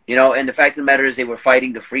 You know, and the fact of the matter is they were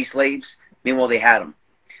fighting to free slaves. Meanwhile, they had them.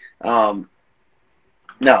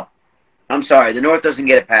 No, I'm sorry. The North doesn't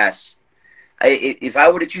get a pass. If I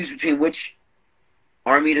were to choose between which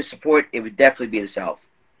army to support, it would definitely be the South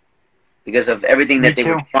because of everything that they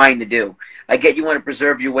were trying to do. I get you want to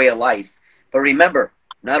preserve your way of life, but remember,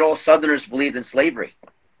 not all Southerners believed in slavery.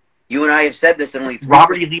 You and I have said this, and only 3%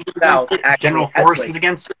 Robert E. Lee was South against it. actually General had Forrest slaves. was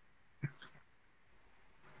against it.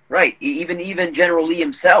 Right. Even General Lee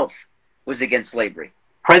himself was against slavery.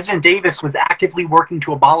 President Davis was actively working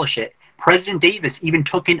to abolish it. President Davis even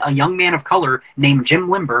took in a young man of color named Jim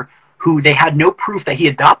Limber, who they had no proof that he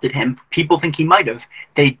adopted him. People think he might have.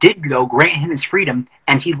 They did, though, grant him his freedom,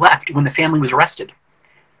 and he left when the family was arrested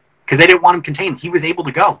because they didn't want him contained. He was able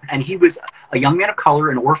to go, and he was a young man of color,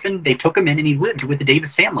 an orphan. They took him in, and he lived with the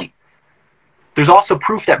Davis family. There's also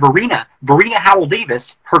proof that Verena Howell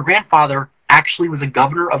Davis, her grandfather actually was a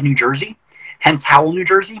governor of New Jersey, hence Howell, New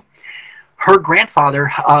Jersey. Her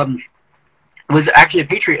grandfather was actually a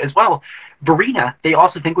patriot as well. Verena, they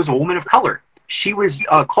also think, was a woman of color. She was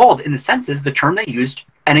called, in the census, the term they used,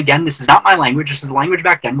 and again, this is not my language, this is the language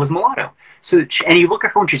back then, was mulatto. So, and you look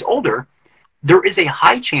at her when she's older, there is a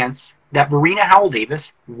high chance that Verena Howell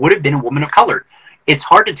Davis would have been a woman of color. It's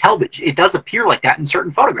hard to tell, but it does appear like that in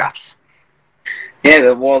certain photographs.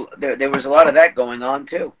 Yeah, well, there was a lot of that going on,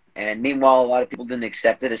 too. And meanwhile, a lot of people didn't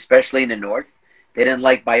accept it, especially in the North. They didn't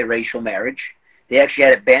like biracial marriage. They actually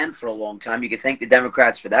had it banned for a long time. You could thank the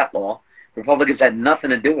Democrats for that law. Republicans had nothing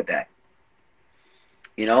to do with that.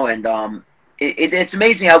 You know, and it's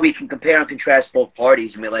amazing how we can compare and contrast both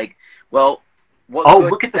parties and be like, well,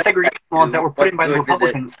 look at the segregation laws that were put in by the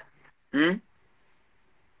Republicans.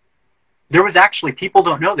 There was actually, people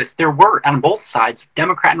don't know this, there were, on both sides,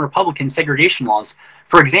 Democrat and Republican segregation laws.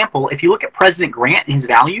 For example, if you look at President Grant and his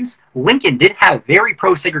values, Lincoln did have very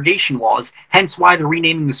pro-segregation laws, hence why they're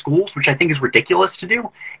renaming the schools, which I think is ridiculous to do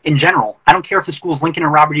in general. I don't care if the school's Lincoln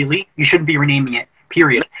or Robert E. Lee, you shouldn't be renaming it,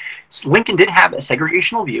 period. So Lincoln did have a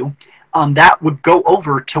segregational view that would go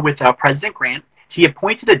over to with President Grant. He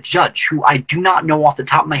appointed a judge who I do not know off the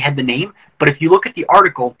top of my head the name, but if you look at the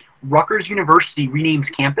article, Rutgers University renames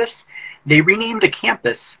campus. They renamed a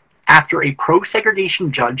campus after a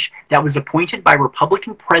pro-segregation judge that was appointed by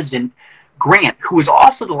Republican President Grant, who was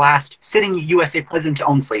also the last sitting USA president to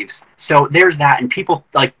own slaves. So there's that, and people,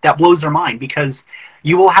 like, that blows their mind because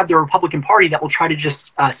you will have the Republican Party that will try to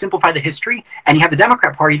just simplify the history, and you have the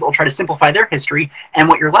Democrat Party that will try to simplify their history, and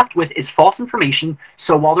what you're left with is false information.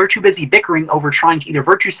 So while they're too busy bickering over trying to either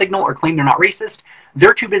virtue signal or claim they're not racist,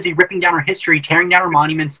 they're too busy ripping down our history, tearing down our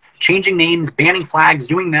monuments, changing names, banning flags,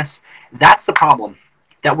 doing this. That's the problem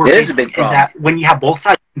that we're facing, is that when you have both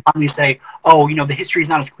sides finally say, oh, you know, the history is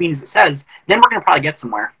not as clean as it says, then we're going to probably get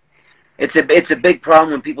somewhere. It's a big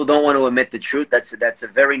problem when people don't want to admit the truth. That's the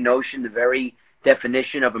very notion, the very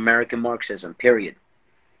definition of American Marxism, period.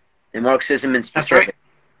 And Marxism in specific. That's right.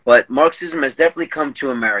 But Marxism has definitely come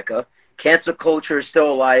to America. Cancel culture is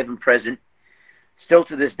still alive and present, still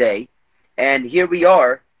to this day. And here we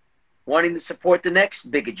are, wanting to support the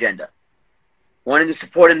next big agenda. Wanting to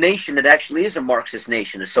support a nation that actually is a Marxist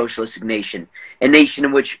nation, a socialistic nation, a nation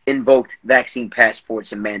in which invoked vaccine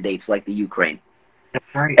passports and mandates like the Ukraine. That's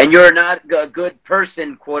right. And you're not a good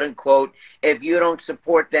person, quote unquote, if you don't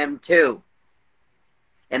support them too.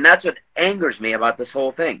 And that's what angers me about this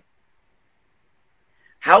whole thing.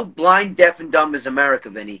 How blind, deaf, and dumb is America,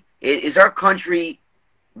 Vinny? Is our country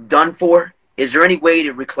done for? Is there any way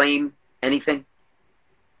to reclaim anything?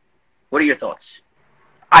 What are your thoughts?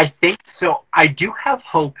 I think so. I do have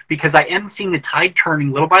hope because I am seeing the tide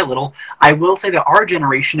turning little by little. I will say that our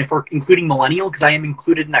generation, if we're including millennial, because I am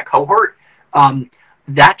included in that cohort,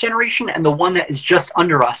 that generation and the one that is just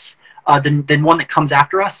under us, the one that comes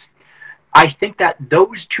after us, I think that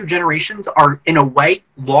those two generations are, in a way,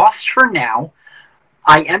 lost for now.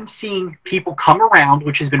 I am seeing people come around,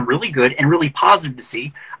 which has been really good and really positive to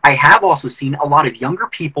see. I have also seen a lot of younger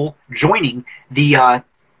people joining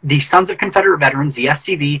the Sons of Confederate Veterans, the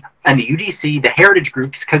SCV, and the UDC, the heritage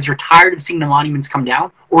groups, because you're tired of seeing the monuments come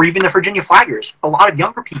down, or even the Virginia Flaggers. A lot of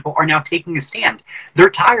younger people are now taking a stand. They're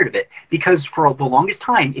tired of it, because for the longest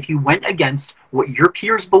time, if you went against what your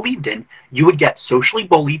peers believed in, you would get socially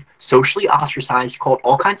bullied, socially ostracized, called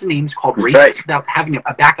all kinds of names, called racist, without having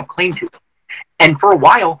a backup claim to it. And for a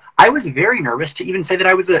while, I was very nervous to even say that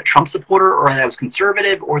I was a Trump supporter or that I was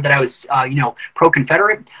conservative or that I was,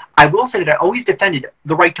 pro-Confederate. I will say that I always defended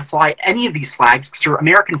the right to fly any of these flags because they're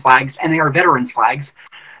American flags and they are veterans' flags.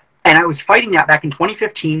 And I was fighting that back in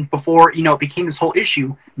 2015 before, it became this whole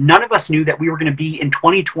issue. None of us knew that we were going to be in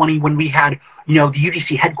 2020 when we had, the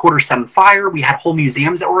UDC headquarters set on fire. We had whole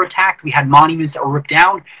museums that were attacked. We had monuments that were ripped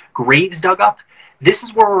down, graves dug up. This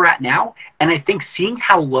is where we're at now. And I think seeing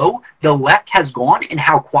how low the left has gone and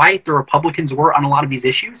how quiet the Republicans were on a lot of these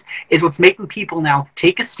issues is what's making people now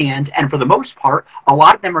take a stand. And for the most part, a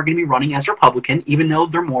lot of them are going to be running as Republican, even though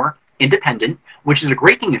they're more independent, which is a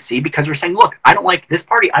great thing to see because they're saying, look, I don't like this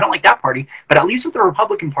party, I don't like that party, but at least with the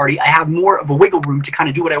Republican Party, I have more of a wiggle room to kind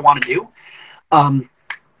of do what I want to do.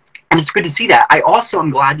 And it's good to see that. I also am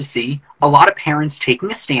glad to see a lot of parents taking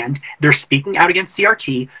a stand. They're speaking out against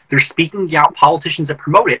CRT. They're speaking out politicians that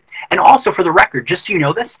promote it. And also, for the record, just so you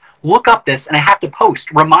know this, look up this, and I have to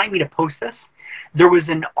remind me to post this. There was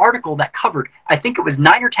an article that covered, I think it was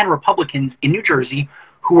 9 or 10 Republicans in New Jersey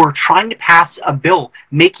who were trying to pass a bill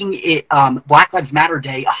making it Black Lives Matter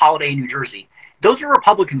Day a holiday in New Jersey. Those are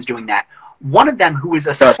Republicans doing that. One of them, who was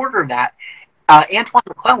a supporter of that, Antoine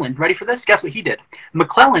McClellan, ready for this? Guess what he did?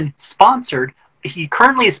 McClellan he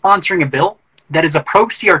currently is sponsoring a bill that is a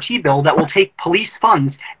pro-CRT bill that will take police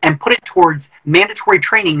funds and put it towards mandatory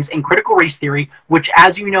trainings in critical race theory, which,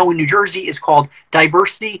 as you know, in New Jersey is called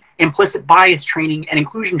diversity, implicit bias training, and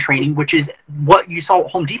inclusion training, which is what you saw at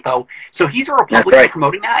Home Depot. So he's a Republican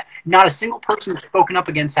promoting that. Not a single person has spoken up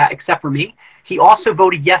against that except for me. He also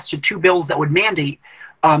voted yes to 2 bills that would mandate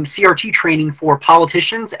CRT training for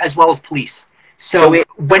politicians as well as police. So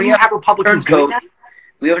when you have Republicans doing that,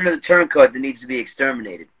 we have another turncoat that needs to be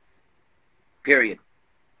exterminated. Period.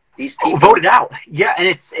 These people voted out. Yeah, and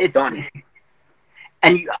it's done.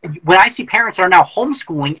 And when I see parents that are now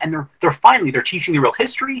homeschooling and they're finally teaching the real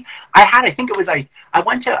history. I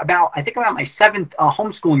went to about my 7th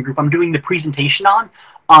homeschooling group. I'm doing the presentation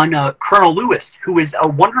on Colonel Lewis, who is a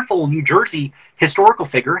wonderful New Jersey historical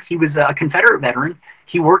figure. He was a Confederate veteran.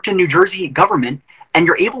 He worked in New Jersey government. And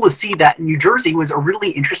you're able to see that New Jersey was a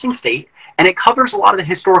really interesting state, and it covers a lot of the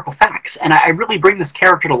historical facts. And I really bring this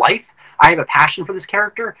character to life. I have a passion for this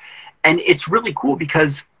character, and it's really cool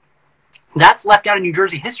because that's left out of New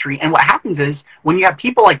Jersey history. And what happens is when you have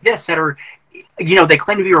people like this that are, they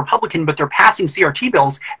claim to be Republican, but they're passing CRT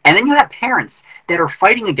bills, and then you have parents that are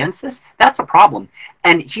fighting against this, that's a problem.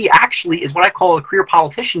 And he actually is what I call a career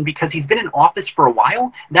politician because he's been in office for a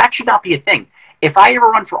while. That should not be a thing. If I ever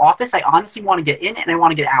run for office, I honestly want to get in and I want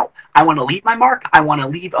to get out. I want to leave my mark. I want to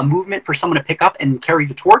leave a movement for someone to pick up and carry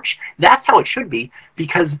the torch. That's how it should be,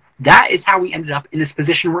 because that is how we ended up in this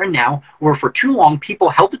position we're in now, where for too long people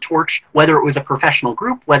held the torch, whether it was a professional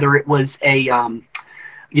group, whether it was a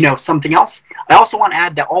something else. I also want to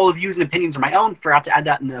add that all of views and opinions are my own. Forgot to add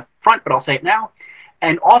that in the front, but I'll say it now.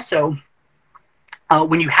 And also,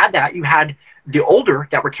 when you had that, you had the older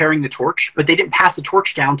that were carrying the torch, but they didn't pass the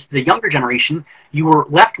torch down to the younger generation. You were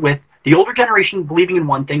left with the older generation believing in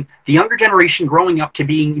one thing, the younger generation growing up to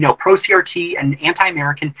being, pro-CRT and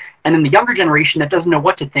anti-American, and then the younger generation that doesn't know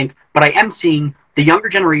what to think. But I am seeing the younger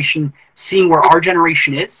generation seeing where our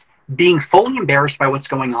generation is, being fully embarrassed by what's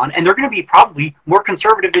going on, and they're going to be probably more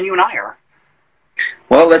conservative than you and I are.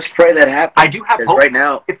 Well, let's pray that happens. I do have hope. Right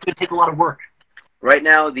now, it's going to take a lot of work. Right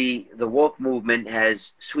now, the woke movement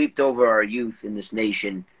has swept over our youth in this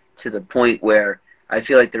nation to the point where I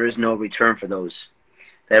feel like there is no return for those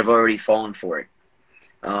that have already fallen for it.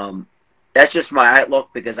 That's just my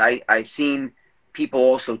outlook, because I've seen people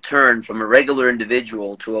also turn from a regular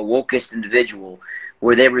individual to a wokeist individual,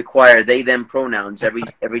 where they require they them pronouns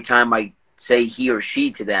every time I say he or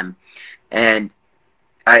she to them. And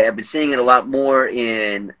I've been seeing it a lot more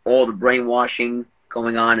in all the brainwashing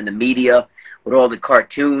going on in the media, with all the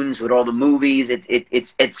cartoons, with all the movies.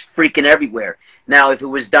 It's freaking everywhere. Now, if it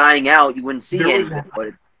was dying out, you wouldn't see anything.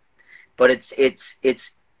 But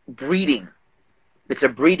it's breeding. It's a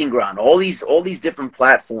breeding ground. All these different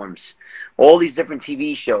platforms, all these different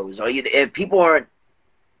TV shows. If people aren't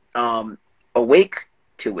awake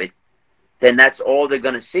to it, then that's all they're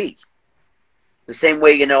going to see. The same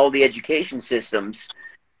way in all the education systems,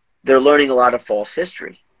 they're learning a lot of false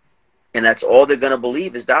history, and that's all they're going to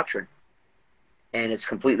believe is doctrine. And it's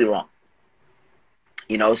completely wrong.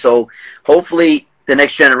 So hopefully the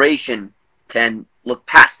next generation can look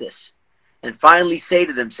past this and finally say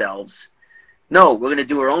to themselves, no, we're going to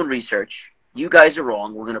do our own research. You guys are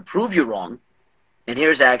wrong. We're going to prove you wrong. And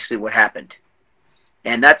here's actually what happened.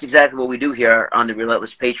 And that's exactly what we do here on the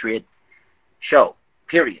Relentless Patriot show,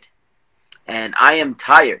 period. And I am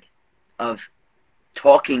tired of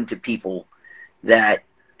talking to people that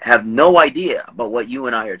have no idea about what you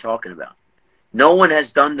and I are talking about. No one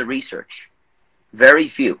has done the research. Very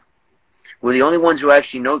few. We're the only ones who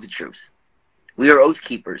actually know the truth. We are oath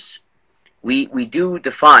keepers. We do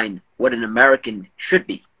define what an American should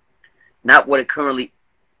be, not what it currently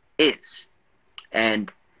is.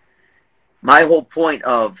 And my whole point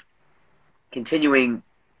of continuing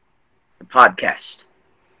the podcast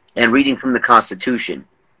and reading from the Constitution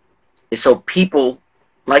is so people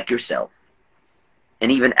like yourself,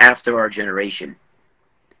 and even after our generation,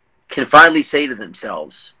 can finally say to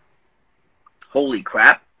themselves, holy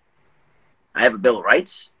crap, I have a Bill of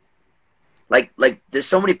Rights? Like there's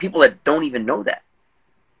so many people that don't even know that.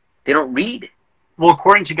 They don't read. Well,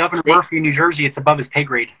 according to Governor Murphy in New Jersey, it's above his pay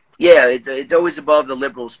grade. Yeah, it's always above the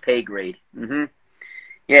liberals' pay grade.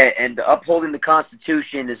 Yeah, and upholding the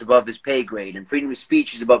Constitution is above his pay grade, and freedom of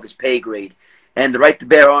speech is above his pay grade, and the right to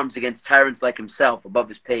bear arms against tyrants like himself above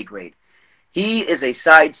his pay grade. He is a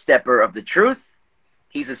sidestepper of the truth.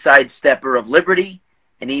 He's a sidestepper of liberty,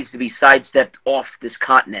 and needs to be sidestepped off this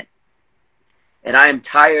continent. And I am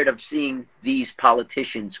tired of seeing these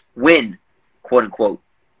politicians win, quote unquote,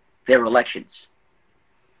 their elections.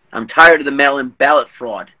 I'm tired of the mail-in ballot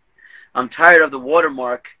fraud. I'm tired of the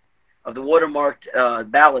watermarked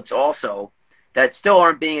ballots also that still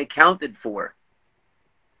aren't being accounted for,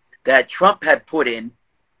 that Trump had put in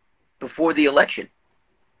before the election.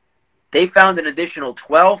 They found an additional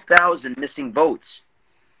 12,000 missing votes,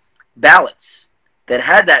 ballots that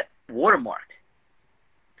had that watermark,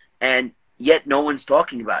 and yet no one's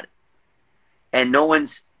talking about it, and no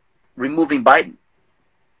one's removing Biden.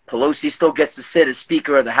 Pelosi still gets to sit as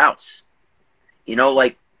Speaker of the House. You know,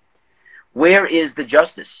 like, where is the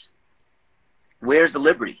justice? Where's the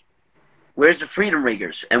liberty? Where's the freedom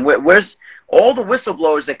riggers? And where's all the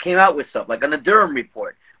whistleblowers that came out with stuff, like on the Durham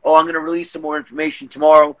report? Oh, I'm going to release some more information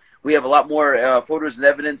tomorrow. We have a lot more photos and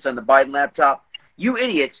evidence on the Biden laptop. You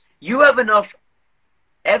idiots, you have enough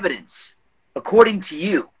evidence, according to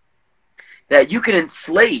you, that you can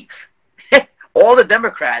enslave all the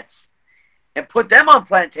Democrats and put them on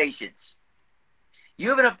plantations. You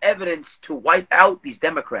have enough evidence to wipe out these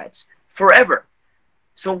Democrats forever.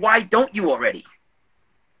 So why don't you already?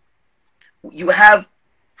 You have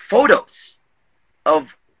photos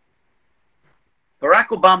of Barack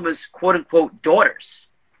Obama's quote-unquote daughters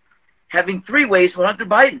having three-ways with Hunter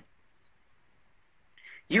Biden.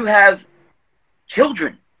 You have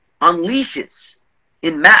children on leashes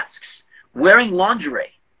in masks wearing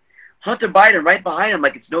lingerie. Hunter Biden right behind him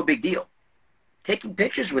like it's no big deal, taking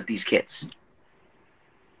pictures with these kids.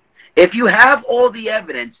 If you have all the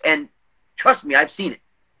evidence, and trust me, I've seen it,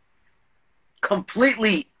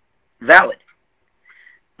 completely valid,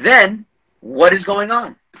 then what is going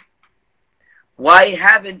on? Why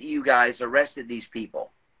haven't you guys arrested these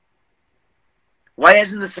people? Why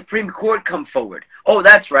hasn't the Supreme Court come forward? Oh,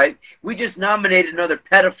 that's right. We just nominated another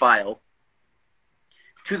pedophile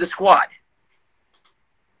to the squad.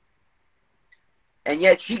 And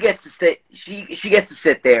yet she gets to stay, she gets to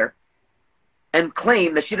sit there and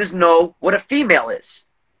claim that she doesn't know what a female is.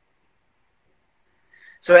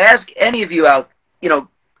 So ask any of you out,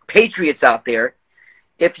 patriots out there,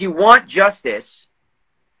 if you want justice,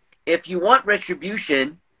 if you want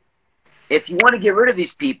retribution, if you want to get rid of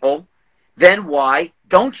these people, then why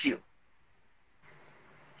don't you?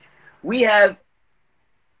 We have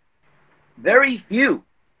very few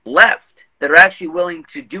left that are actually willing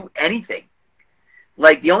to do anything.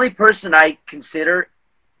 Like, the only person I consider,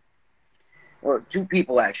 or two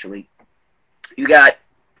people actually, you got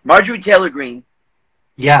Marjorie Taylor Greene.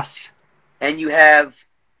 Yes. And you have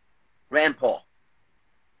Rand Paul.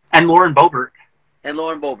 And Lauren Boebert.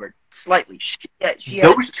 Slightly.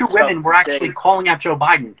 Those two women were actually calling out Joe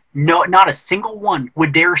Biden. No, not a single one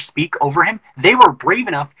would dare speak over him. They were brave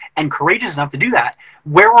enough and courageous enough to do that.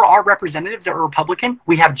 Where were our representatives that were Republican?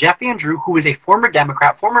 We have Jeff Andrew, who is a former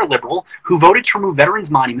Democrat, former liberal, who voted to remove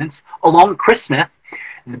veterans' monuments, along with Chris Smith.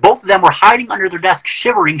 Both of them were hiding under their desks,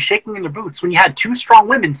 shivering, shaking in their boots, when you had two strong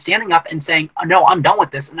women standing up and saying, oh, no, I'm done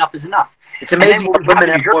with this. Enough is enough. It's amazing when women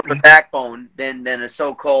have more of a backbone than a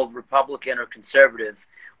so-called Republican or conservative,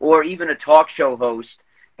 or even a talk show host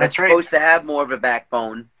that's supposed to have more of a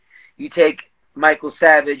backbone. You take Michael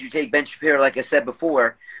Savage, you take Ben Shapiro, like I said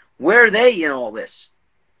before. Where are they in all this?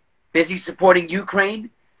 Busy supporting Ukraine?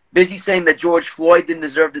 Busy saying that George Floyd didn't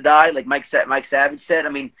deserve to die, like Mike Savage said? I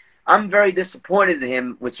mean, I'm very disappointed in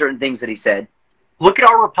him with certain things that he said. Look at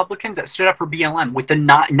our Republicans that stood up for BLM, with the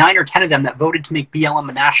 9 or 10 of them that voted to make BLM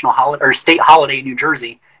a national holiday or state holiday in New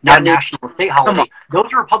Jersey, not a national state holiday.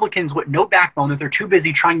 Those are Republicans with no backbone, that they're too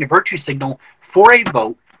busy trying to virtue signal for a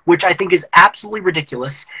vote, which I think is absolutely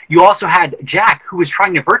ridiculous. You also had Jack, who was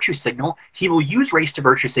trying to virtue signal. He will use race to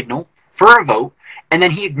virtue signal for a vote, and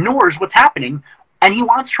then he ignores what's happening. And he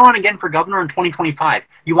wants to run again for governor in 2025.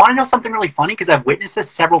 You want to know something really funny? Because I've witnessed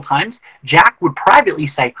this several times. Jack would privately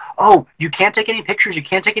say, oh, you can't take any pictures, you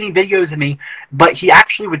can't take any videos of me. But he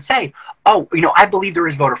actually would say, oh, I believe there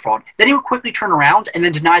is voter fraud. Then he would quickly turn around and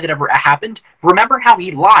then deny that ever happened. Remember how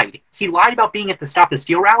he lied? He lied about being at the Stop the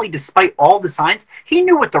Steal rally despite all the signs. He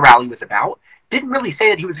knew what the rally was about. Didn't really say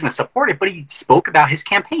that he was going to support it, but he spoke about his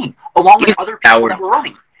campaign along with other people that were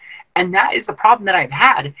running. And that is the problem that I've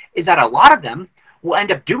had, is that a lot of them will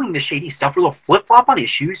end up doing the shady stuff where they'll flip-flop on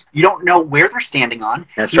issues. You don't know where they're standing on.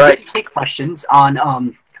 That's you right. get to take questions on,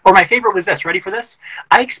 or my favorite was this. Ready for this?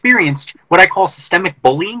 I experienced what I call systemic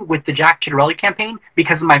bullying with the Jack Ciattarelli campaign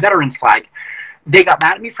because of my veterans flag. They got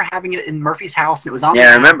mad at me for having it in Murphy's house, and it was on.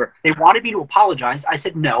 Yeah, I remember. They wanted me to apologize. I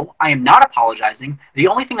said, no, I am not apologizing. The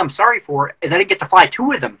only thing I'm sorry for is I didn't get to fly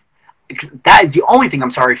 2 of them. That is the only thing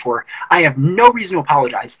I'm sorry for. I have no reason to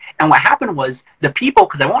apologize. And what happened was the people,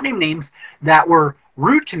 because I won't name names, that were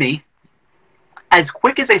rude to me, as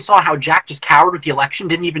quick as they saw how Jack just cowered with the election,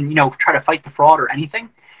 didn't even, try to fight the fraud or anything,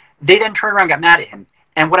 they then turned around and got mad at him.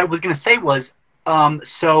 And what I was going to say was,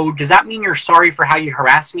 so does that mean you're sorry for how you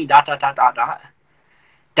harassed me, ...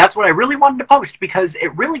 That's what I really wanted to post, because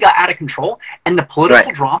it really got out of control, and the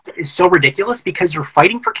political drama is so ridiculous because you're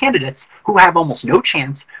fighting for candidates who have almost no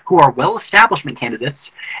chance, who are well-establishment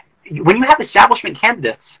candidates. When you have establishment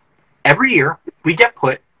candidates, every year we get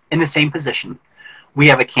put in the same position. We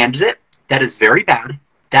have a candidate that is very bad,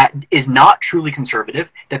 that is not truly conservative,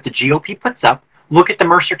 that the GOP puts up. Look at the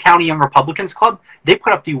Mercer County Young Republicans Club. They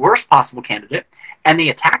put up the worst possible candidate, and they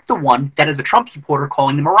attack the one that is a Trump supporter,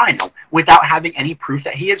 calling them a rhino, without having any proof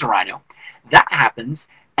that he is a rhino. That happens,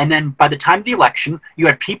 and then by the time of the election, you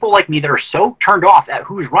had people like me that are so turned off at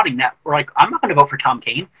who's running that were like, I'm not going to vote for Tom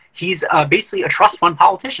Kaine. He's basically a trust fund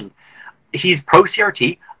politician. He's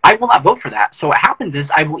pro-CRT. I will not vote for that. So what happens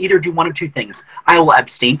is I will either do one of two things. I will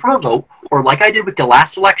abstain from a vote, or like I did with the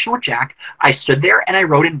last election with Jack, I stood there and I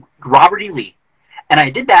wrote in Robert E. Lee. And I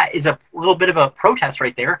did that as a little bit of a protest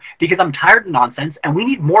right there, because I'm tired of nonsense, and we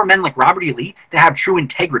need more men like Robert E. Lee that have true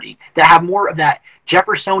integrity, that have more of that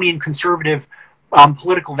Jeffersonian conservative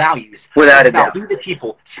political values. Without a doubt. About the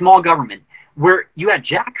people, small government. Where you had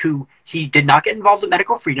Jack, who he did not get involved with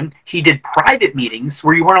medical freedom. He did private meetings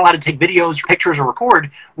where you weren't allowed to take videos, pictures, or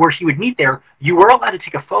record, where he would meet there. You were allowed to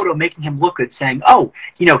take a photo making him look good, saying, oh,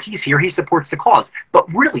 he's here, he supports the cause.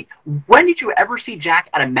 But really, when did you ever see Jack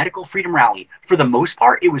at a medical freedom rally? For the most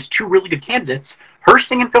part, it was 2 really good candidates,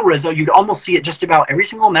 Hursting and Phil Rizzo. You'd almost see it just about every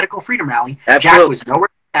single medical freedom rally. Absolutely. Jack was nowhere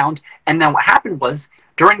found. And then what happened was,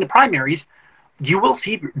 during the primaries, you will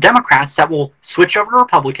see Democrats that will switch over to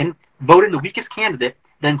Republican, vote in the weakest candidate,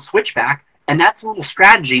 then switch back, and that's a little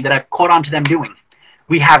strategy that I've caught on to them doing.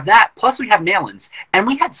 We have that, plus we have mail-ins. And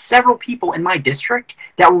we had several people in my district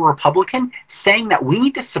that were Republican saying that we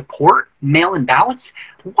need to support mail-in ballots.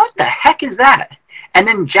 What the heck is that? And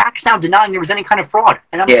then Jack's now denying there was any kind of fraud.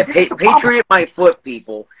 And I'm like, this is a problem. Patriot my foot,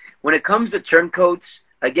 people. When it comes to turncoats,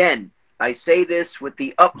 again, I say this with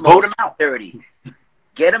the utmost sincerity.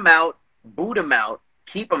 Get them out, boot them out,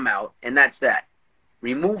 keep them out, and that's that.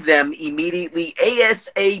 Remove them immediately,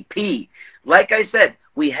 ASAP. Like I said,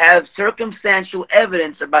 we have circumstantial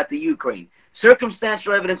evidence about the Ukraine,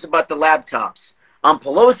 circumstantial evidence about the laptops. On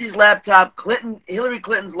Pelosi's laptop, Hillary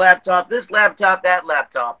Clinton's laptop, this laptop, that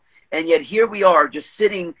laptop, and yet here we are just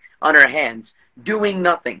sitting on our hands, doing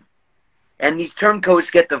nothing. And these turncoats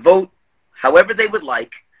get the vote however they would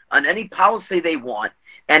like, on any policy they want,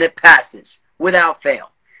 and it passes without fail,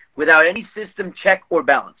 without any system check or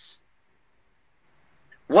balance.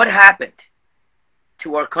 What happened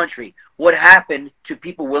to our country? What happened to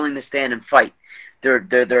people willing to stand and fight? They're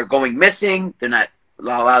going missing. They're not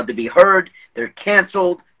allowed to be heard. They're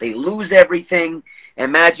canceled. They lose everything.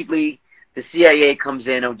 And magically, the CIA comes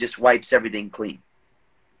in and just wipes everything clean.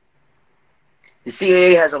 The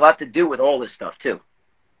CIA has a lot to do with all this stuff, too.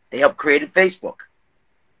 They helped create Facebook.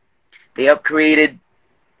 They helped create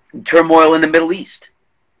turmoil in the Middle East.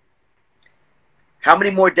 How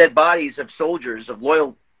many more dead bodies of soldiers, of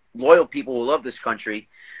loyal people who love this country,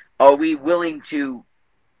 are we willing to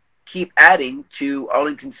keep adding to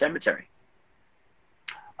Arlington Cemetery?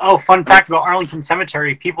 Oh, fun fact about Arlington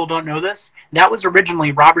Cemetery. People don't know this. That was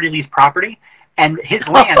originally Robert E. Lee's property, and his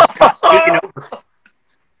land got taken over.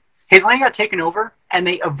 His land got taken over, and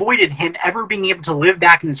they avoided him ever being able to live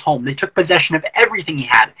back in his home. They took possession of everything he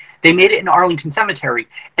had. They made it in Arlington Cemetery.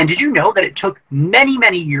 And did you know that it took many,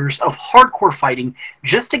 many years of hardcore fighting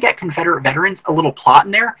just to get Confederate veterans a little plot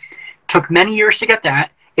in there? It took many years to get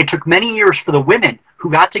that. It took many years for the women who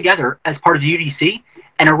got together as part of the UDC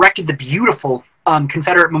and erected the beautiful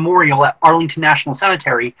Confederate memorial at Arlington National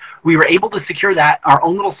Cemetery. We were able to secure that, our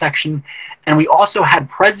own little section, and we also had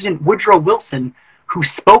President Woodrow Wilson, who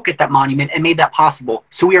spoke at that monument and made that possible.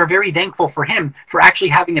 So we are very thankful for him for actually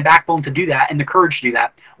having the backbone to do that and the courage to do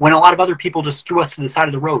that, when a lot of other people just threw us to the side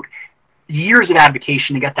of the road. Years of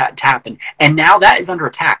advocacy to get that to happen, and now that is under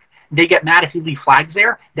attack. They get mad if you leave flags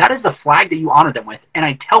there. That is a flag that you honor them with. And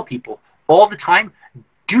I tell people all the time,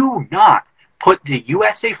 do not put the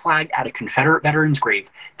USA flag at a Confederate veteran's grave.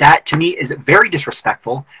 That, to me, is very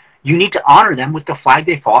disrespectful. You need to honor them with the flag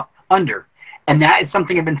they fought under. And that is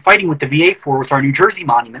something I've been fighting with the VA for with our New Jersey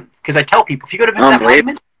monument. Because I tell people, if you go to visit that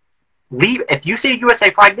monument, leave. If you see a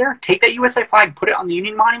USA flag there, take that USA flag, put it on the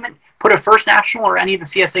Union Monument, put a First National or any of the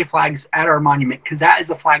CSA flags at our monument, because that is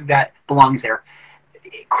a flag that belongs there.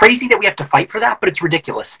 Crazy that we have to fight for that, but it's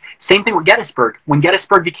ridiculous. Same thing with Gettysburg. When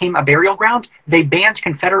Gettysburg became a burial ground, they banned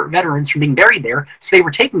Confederate veterans from being buried there, so they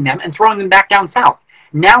were taking them and throwing them back down south.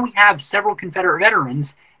 Now we have several Confederate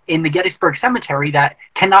veterans in the Gettysburg Cemetery that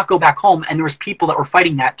cannot go back home, and there was people that were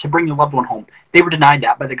fighting that to bring their loved one home. They were denied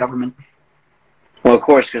that by the government. Well, of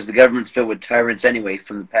course, because the government's filled with tyrants anyway.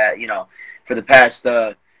 From the past, for the past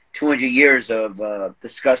 200 years of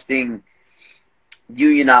disgusting,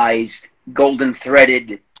 unionized,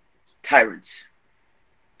 golden-threaded tyrants.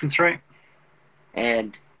 That's right.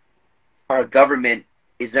 And our government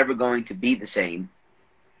is never going to be the same.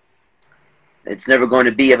 It's never going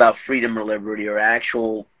to be about freedom or liberty or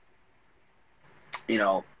actual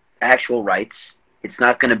rights. It's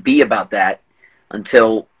not going to be about that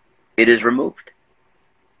until it is removed,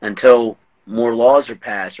 until more laws are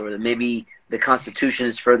passed, or maybe the Constitution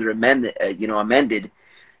is further amended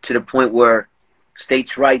to the point where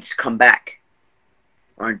states' rights come back,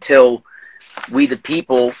 or until we, the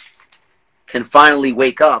people, can finally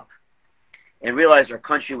wake up and realize our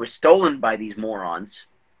country was stolen by these morons.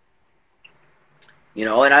 And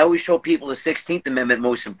I always show people the 16th Amendment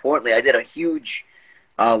most importantly. I did a huge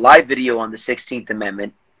live video on the 16th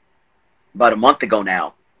Amendment about a month ago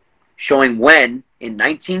now, showing when, in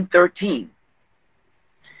 1913,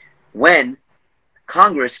 when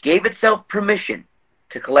Congress gave itself permission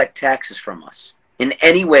to collect taxes from us in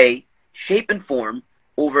any way, shape, and form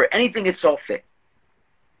over anything it saw fit.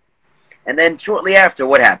 And then shortly after,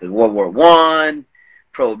 what happened? World War I,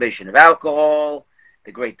 prohibition of alcohol,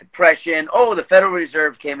 the Great Depression. Oh, the Federal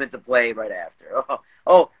Reserve came into play right after.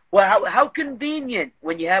 Well, how convenient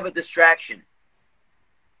when you have a distraction.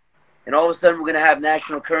 And all of a sudden, we're going to have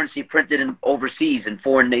national currency printed in overseas in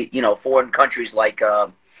foreign countries like,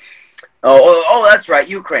 that's right,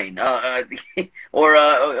 Ukraine,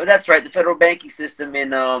 or that's right, the federal banking system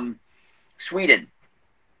in Sweden.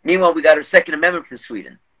 Meanwhile, we got our Second Amendment from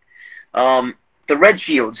Sweden. The Red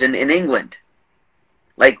Shields in England.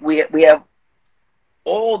 Like we have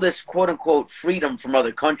all this quote unquote freedom from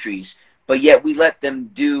other countries, but yet we let them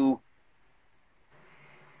do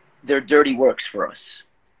their dirty works for us.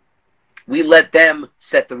 We let them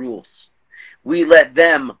set the rules. We let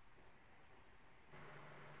them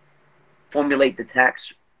formulate the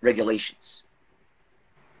tax regulations.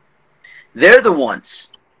 They're the ones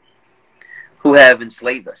who have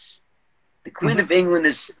enslaved us. The Queen of England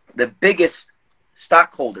is the biggest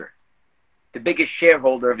stockholder, the biggest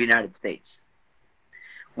shareholder of the United States.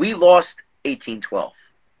 We lost 1812.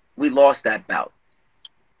 We lost that bout.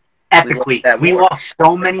 Epically. We lost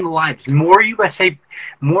so many lives. More USA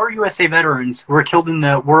veterans were killed in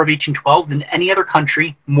the War of 1812 than any other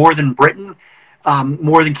country, more than Britain,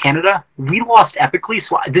 more than Canada. We lost epically.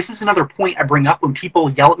 So this is another point I bring up when people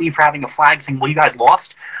yell at me for having a flag saying, well, you guys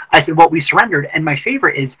lost. I said, well, we surrendered. And my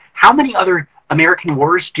favorite is, how many other American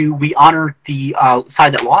wars do we honor the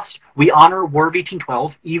side that lost? We honor War of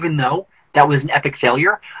 1812, even though that was an epic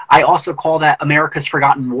failure. I also call that America's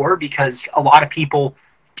Forgotten War, because a lot of people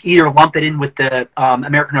either lump it in with the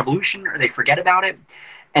American Revolution or they forget about it.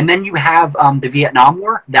 And then you have the Vietnam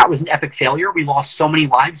War. That was an epic failure. We lost so many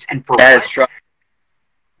lives. And for that is true.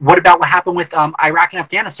 What about what happened with Iraq and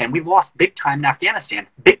Afghanistan? We've lost big time in Afghanistan.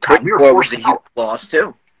 Big time. We were forced out. Lost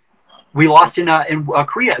too. We lost in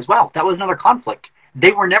Korea as well. That was another conflict.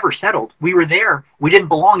 They were never settled. We were there. We didn't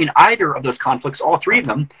belong in either of those conflicts, all three of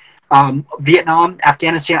them. Vietnam,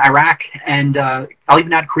 Afghanistan, Iraq, and I'll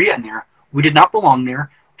even add Korea in there. We did not belong there.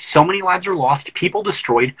 So many lives were lost. People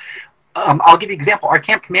destroyed. I'll give you an example. Our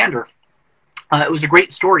camp commander, it was a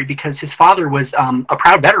great story because his father was a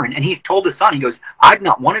proud veteran, and he told his son, he goes, I do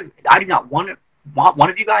not want one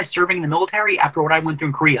of you guys serving in the military after what I went through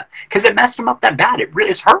in Korea, because it messed him up that bad. It really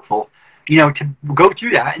is hurtful, to go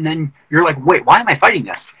through that, and then you're like, wait, why am I fighting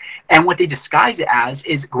this? And what they disguise it as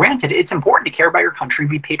is, granted, it's important to care about your country and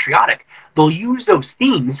be patriotic. They'll use those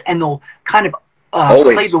themes and they'll kind of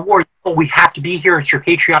Always. play the war. Oh, we have to be here. It's your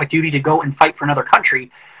patriotic duty to go and fight for another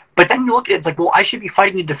country. But then you look at it, it's like, well, I should be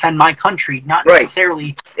fighting to defend my country, not Right.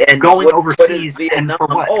 necessarily And going what is overseas and Vietnam? for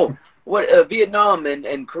what? Oh, what Vietnam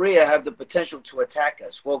and Korea have the potential to attack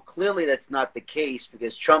us. Well, clearly that's not the case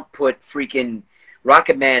because Trump put freaking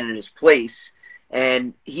Rocket Man in his place,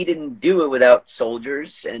 and he didn't do it without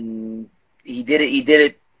soldiers, and he did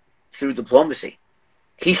it through diplomacy.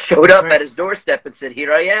 He showed up Right. at his doorstep and said,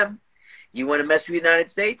 "Here I am. You want to mess with the United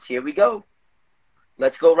States? Here we go.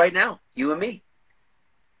 Let's go right now. You and me.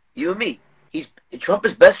 You and me." Trump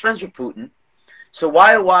is best friends with Putin. So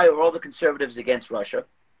why are all the conservatives against Russia?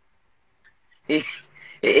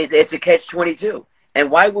 It's a catch-22. And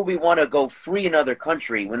why would we want to go free another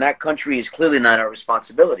country when that country is clearly not our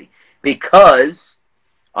responsibility? Because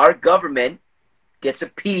our government gets a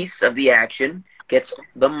piece of the action, gets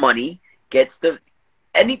the money, gets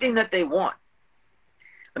anything that they want.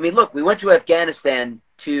 I mean, look, we went to Afghanistan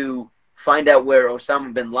to find out where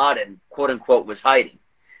Osama bin Laden, quote-unquote, was hiding.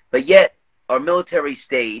 But yet, our military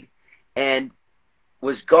stayed and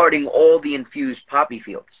was guarding all the infused poppy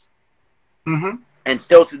fields. Mm-hmm. And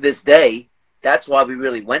still to this day, that's why we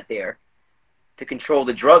really went there, to control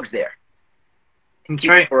the drugs there. That's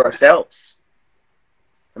Keep it right. for ourselves.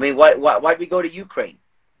 I mean, why'd we go to Ukraine?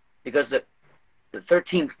 Because the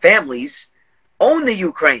 13 families own the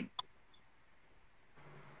Ukraine.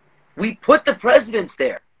 We put the presidents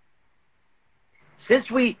there. Since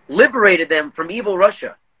we liberated them from evil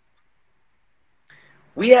Russia,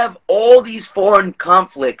 we have all these foreign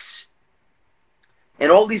conflicts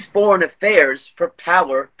and all these foreign affairs for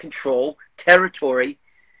power, control, territory,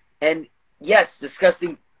 and, yes,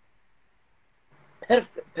 disgusting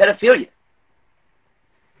pedophilia.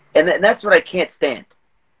 And that's what I can't stand.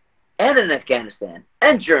 And in Afghanistan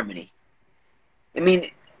and Germany. I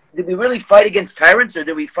mean, did we really fight against tyrants, or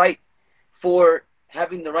did we fight for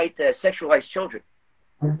having the right to sexualize children?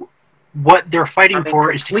 What they're fighting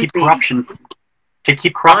for is to keep corruption.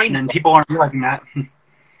 And people aren't realizing that.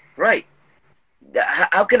 Right.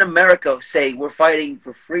 How can America say we're fighting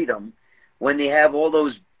for freedom when they have all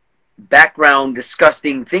those background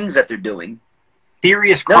disgusting things that they're doing?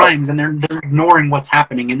 Serious crimes, and they're ignoring what's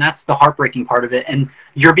happening, and that's the heartbreaking part of it. And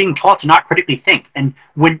you're being taught to not critically think. And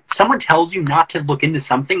when someone tells you not to look into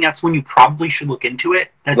something, that's when you probably should look into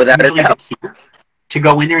it. That's usually the key, to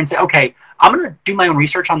go in there and say, okay, I'm going to do my own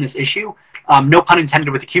research on this issue. No pun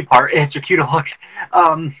intended with the cute part. It's your cue to look.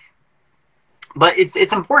 But it's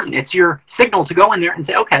important. It's your signal to go in there and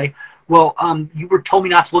say, okay, well, you were told me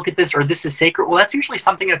not to look at this, or this is sacred. Well, that's usually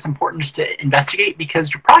something that's important just to investigate,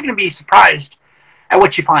 because you're probably going to be surprised at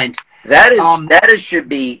what you find. That should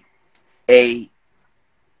be a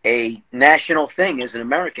national thing as an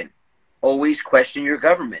American. Always question your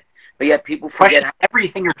government. But yet people forget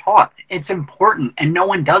everything you're taught. It's important, and no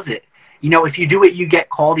one does it. You know, if you do it, you get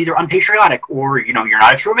called either unpatriotic, or, you know, you're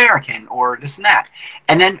not a true American, or this and that.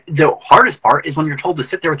 And then the hardest part is when you're told to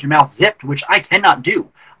sit there with your mouth zipped, which I cannot do.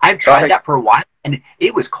 I've tried that for a while, and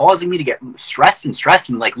it was causing me to get stressed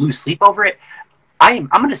and like lose sleep over it. I'm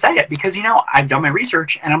going to say it because, you know, I've done my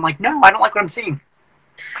research, and I'm like, no, I don't like what I'm seeing.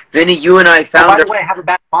 Vinny, you and I found... by the way, I have a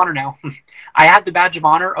badge of honor now. I have the badge of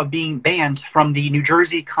honor of being banned from the New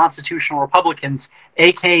Jersey Constitutional Republicans,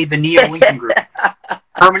 a.k.a. the Neo-Lincoln Group.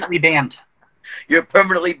 Permanently banned. You're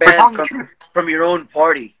permanently banned from your own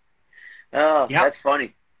party. Oh, yep. That's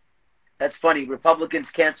funny. That's funny.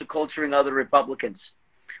 Republicans cancel culturing other Republicans,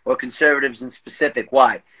 or conservatives in specific.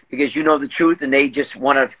 Why? Because you know the truth and they just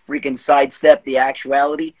want to freaking sidestep the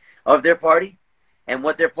actuality of their party and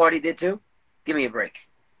what their party did too? Give me a break.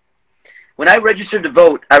 When I registered to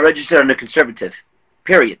vote, I registered under conservative.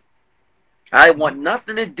 Period. I want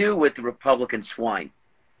nothing to do with the Republican swine.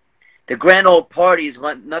 The grand old parties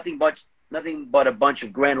want nothing but a bunch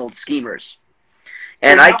of grand old schemers.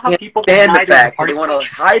 And I can't stand the fact that they want to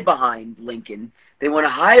hide behind Lincoln. They want to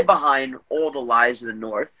hide behind all the lies of the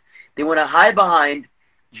North. They want to hide behind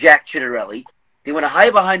Jack Ciattarelli. They want to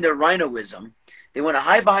hide behind their rhinoism. They want to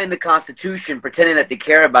hide behind the Constitution, pretending that they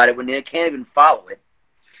care about it when they can't even follow it.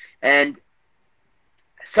 And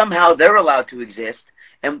somehow they're allowed to exist.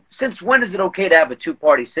 And since when is it okay to have a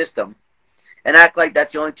two-party system and act like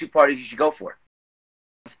that's the only two parties you should go for?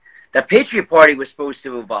 The Patriot Party was supposed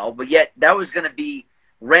to evolve, but yet that was going to be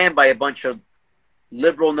ran by a bunch of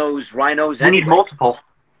liberal-nosed rhinos. We need multiple.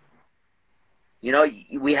 You know,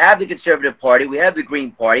 we have the Conservative Party, we have the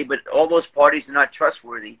Green Party, but all those parties are not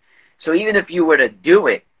trustworthy. So even if you were to do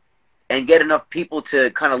it and get enough people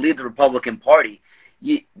to kind of leave the Republican Party,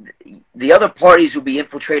 the other parties will be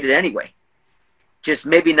infiltrated anyway. Just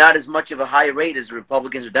maybe not as much of a high rate as the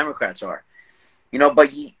Republicans or Democrats are.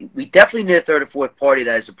 But we definitely need a third or fourth party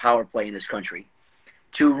that has a power play in this country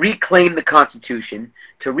to reclaim the Constitution,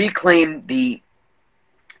 to reclaim the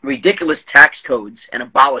ridiculous tax codes and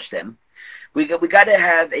abolish them. We got to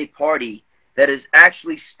have a party that is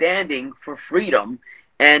actually standing for freedom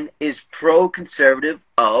and is pro-conservative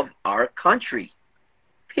of our country.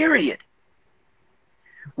 Period.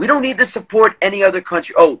 We don't need to support any other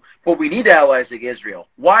country. Oh, but we need allies like Israel.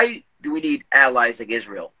 Why do we need allies like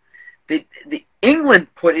Israel? The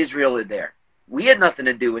England put Israel in there. We had nothing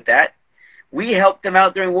to do with that. We helped them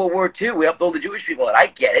out during World War II. We helped all the Jewish people out. I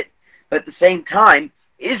get it. But at the same time,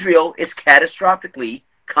 Israel is catastrophically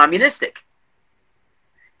communistic.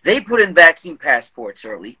 They put in vaccine passports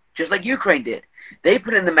early, just like Ukraine did. They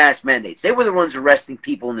put in the mask mandates. They were the ones arresting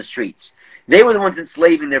people in the streets. They were the ones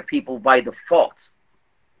enslaving their people by default.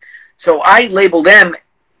 So I label them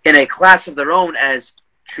in a class of their own as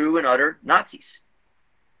true and utter Nazis.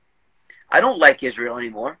 I don't like Israel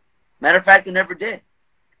anymore. Matter of fact, I never did.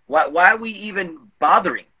 Why are we even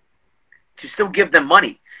bothering to still give them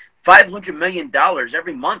money? $500 million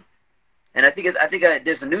every month. And I think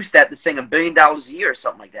there's a new stat that's saying $1 billion a year or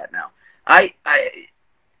something like that now. I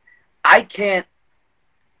can't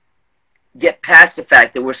get past the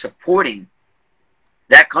fact that we're supporting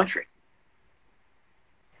that country.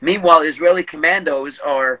 Meanwhile, Israeli commandos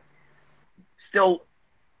are still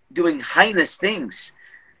doing heinous things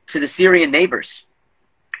to the Syrian neighbors,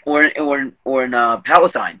 or in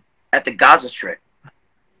Palestine at the Gaza Strip.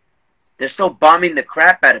 They're still bombing the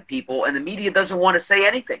crap out of people, and the media doesn't want to say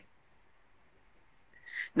anything.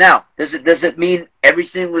 Now, does it mean every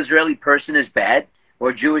single Israeli person is bad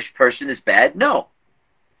or Jewish person is bad? No.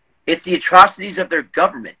 It's the atrocities of their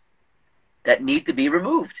government that need to be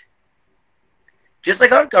removed. Just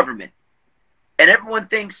like our government. And everyone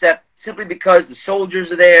thinks that simply because the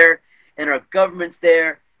soldiers are there and our government's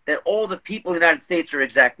there, that all the people in the United States are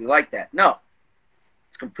exactly like that. No.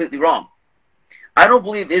 It's completely wrong. I don't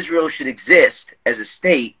believe Israel should exist as a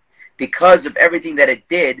state because of everything that it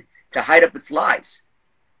did to hide up its lies.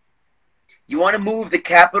 You want to move the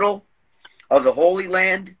capital of the Holy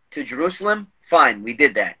Land to Jerusalem? Fine, we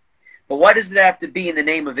did that. But why does it have to be in the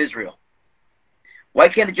name of Israel? Why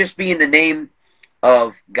can't it just be in the name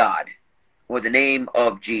of God or the name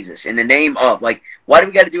of Jesus? In the name of, why do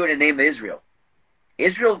we got to do it in the name of Israel?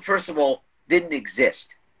 Israel, first of all, didn't exist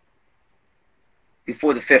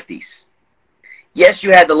before the 50s. Yes,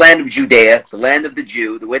 you had the land of Judea, the land of the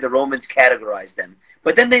Jew, the way the Romans categorized them.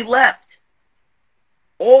 But then they left.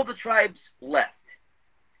 All the tribes left.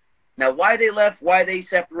 Now, why they left, why they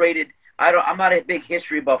separated, I'm not a big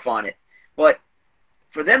history buff on it. But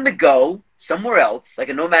for them to go somewhere else, like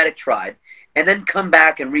a nomadic tribe, and then come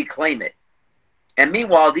back and reclaim it. And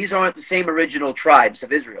meanwhile, these aren't the same original tribes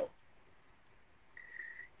of Israel.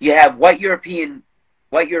 You have white European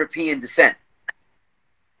dissenters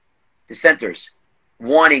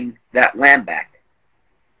wanting that land back.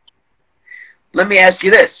 Let me ask you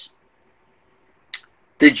this.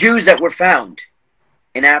 The Jews that were found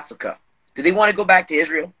in Africa, do they want to go back to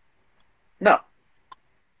Israel? No.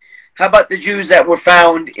 How about the Jews that were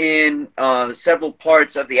found in several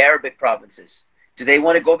parts of the Arabic provinces? Do they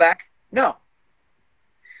want to go back? No.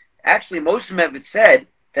 Actually, most of them have said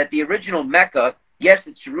that the original Mecca, yes,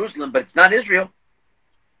 it's Jerusalem, but it's not Israel.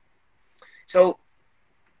 So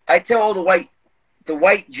I tell all the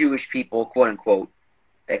white Jewish people, quote unquote,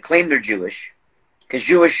 that claim they're Jewish, because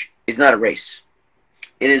Jewish is not a race.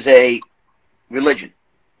 It is a religion.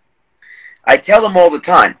 I tell them all the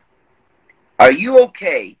time, are you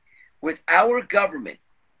okay with our government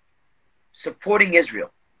supporting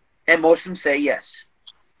Israel? And most of them say yes.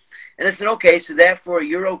 And I said, okay, so therefore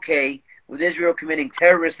you're okay with Israel committing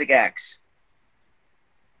terroristic acts.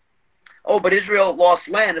 Oh, but Israel lost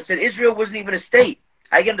land. I said, Israel wasn't even a state.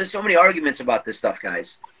 I get into so many arguments about this stuff,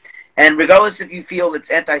 guys. And regardless if you feel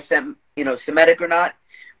it's anti-Semitic or not,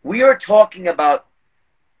 we are talking about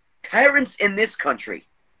tyrants in this country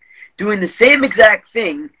doing the same exact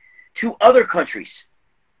thing to other countries.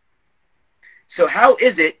 So how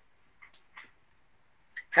is it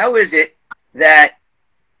that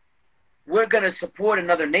we're going to support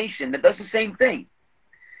another nation that does the same thing?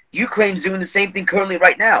 Ukraine's doing the same thing currently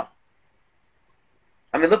right now.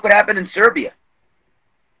 I mean, look what happened in Serbia.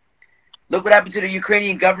 Look what happened to the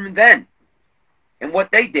Ukrainian government then and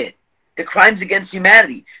what they did. The crimes against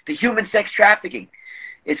humanity, the human sex trafficking.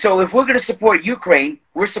 And so if we're going to support Ukraine,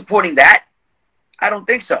 we're supporting that? I don't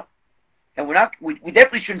think so. And we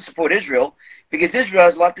definitely shouldn't support Israel because Israel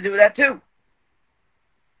has a lot to do with that too.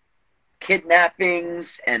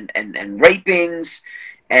 Kidnappings and rapings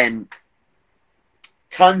and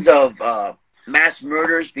tons of mass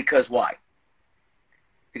murders because why?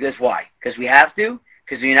 Because why? Because we have to?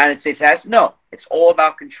 Because the United States has to? No. It's all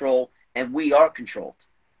about control, and we are controlled.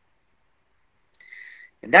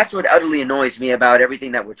 And that's what utterly annoys me about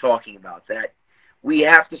everything that we're talking about, that we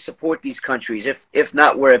have to support these countries. If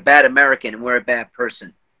not, we're a bad American and we're a bad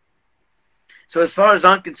person. So as far as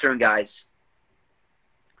I'm concerned, guys,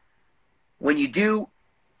 when you do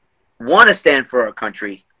want to stand for our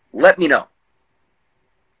country, let me know.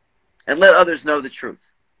 And let others know the truth.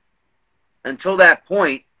 Until that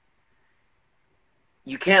point,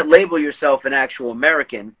 you can't label yourself an actual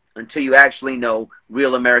American until you actually know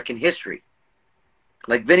real American history.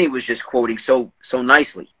 Like Vinny was just quoting so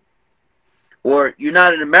nicely. Or you're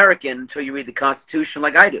not an American until you read the Constitution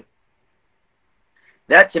like I do.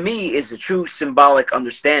 That to me is a true symbolic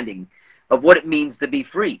understanding of what it means to be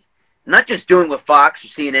free. Not just doing what Fox or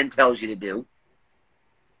CNN tells you to do.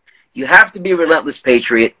 You have to be a relentless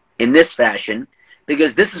patriot in this fashion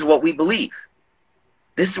because this is what we believe.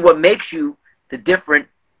 This is what makes you the different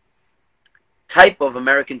type of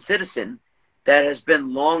American citizen that has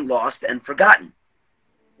been long lost and forgotten.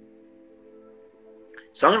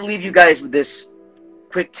 So I'm going to leave you guys with this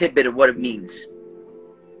quick tidbit of what it means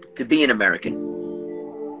to be an American.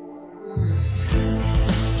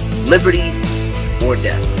 Liberty or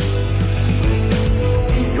death.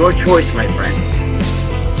 Your choice, my friend.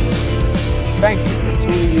 Thank you for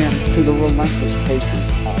tuning in to the Relentless Patriot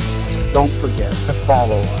podcast. Don't forget to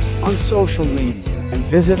follow us on social media and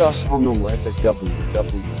visit us on the web at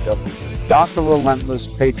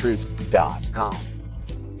www.therelentlesspatriots.com.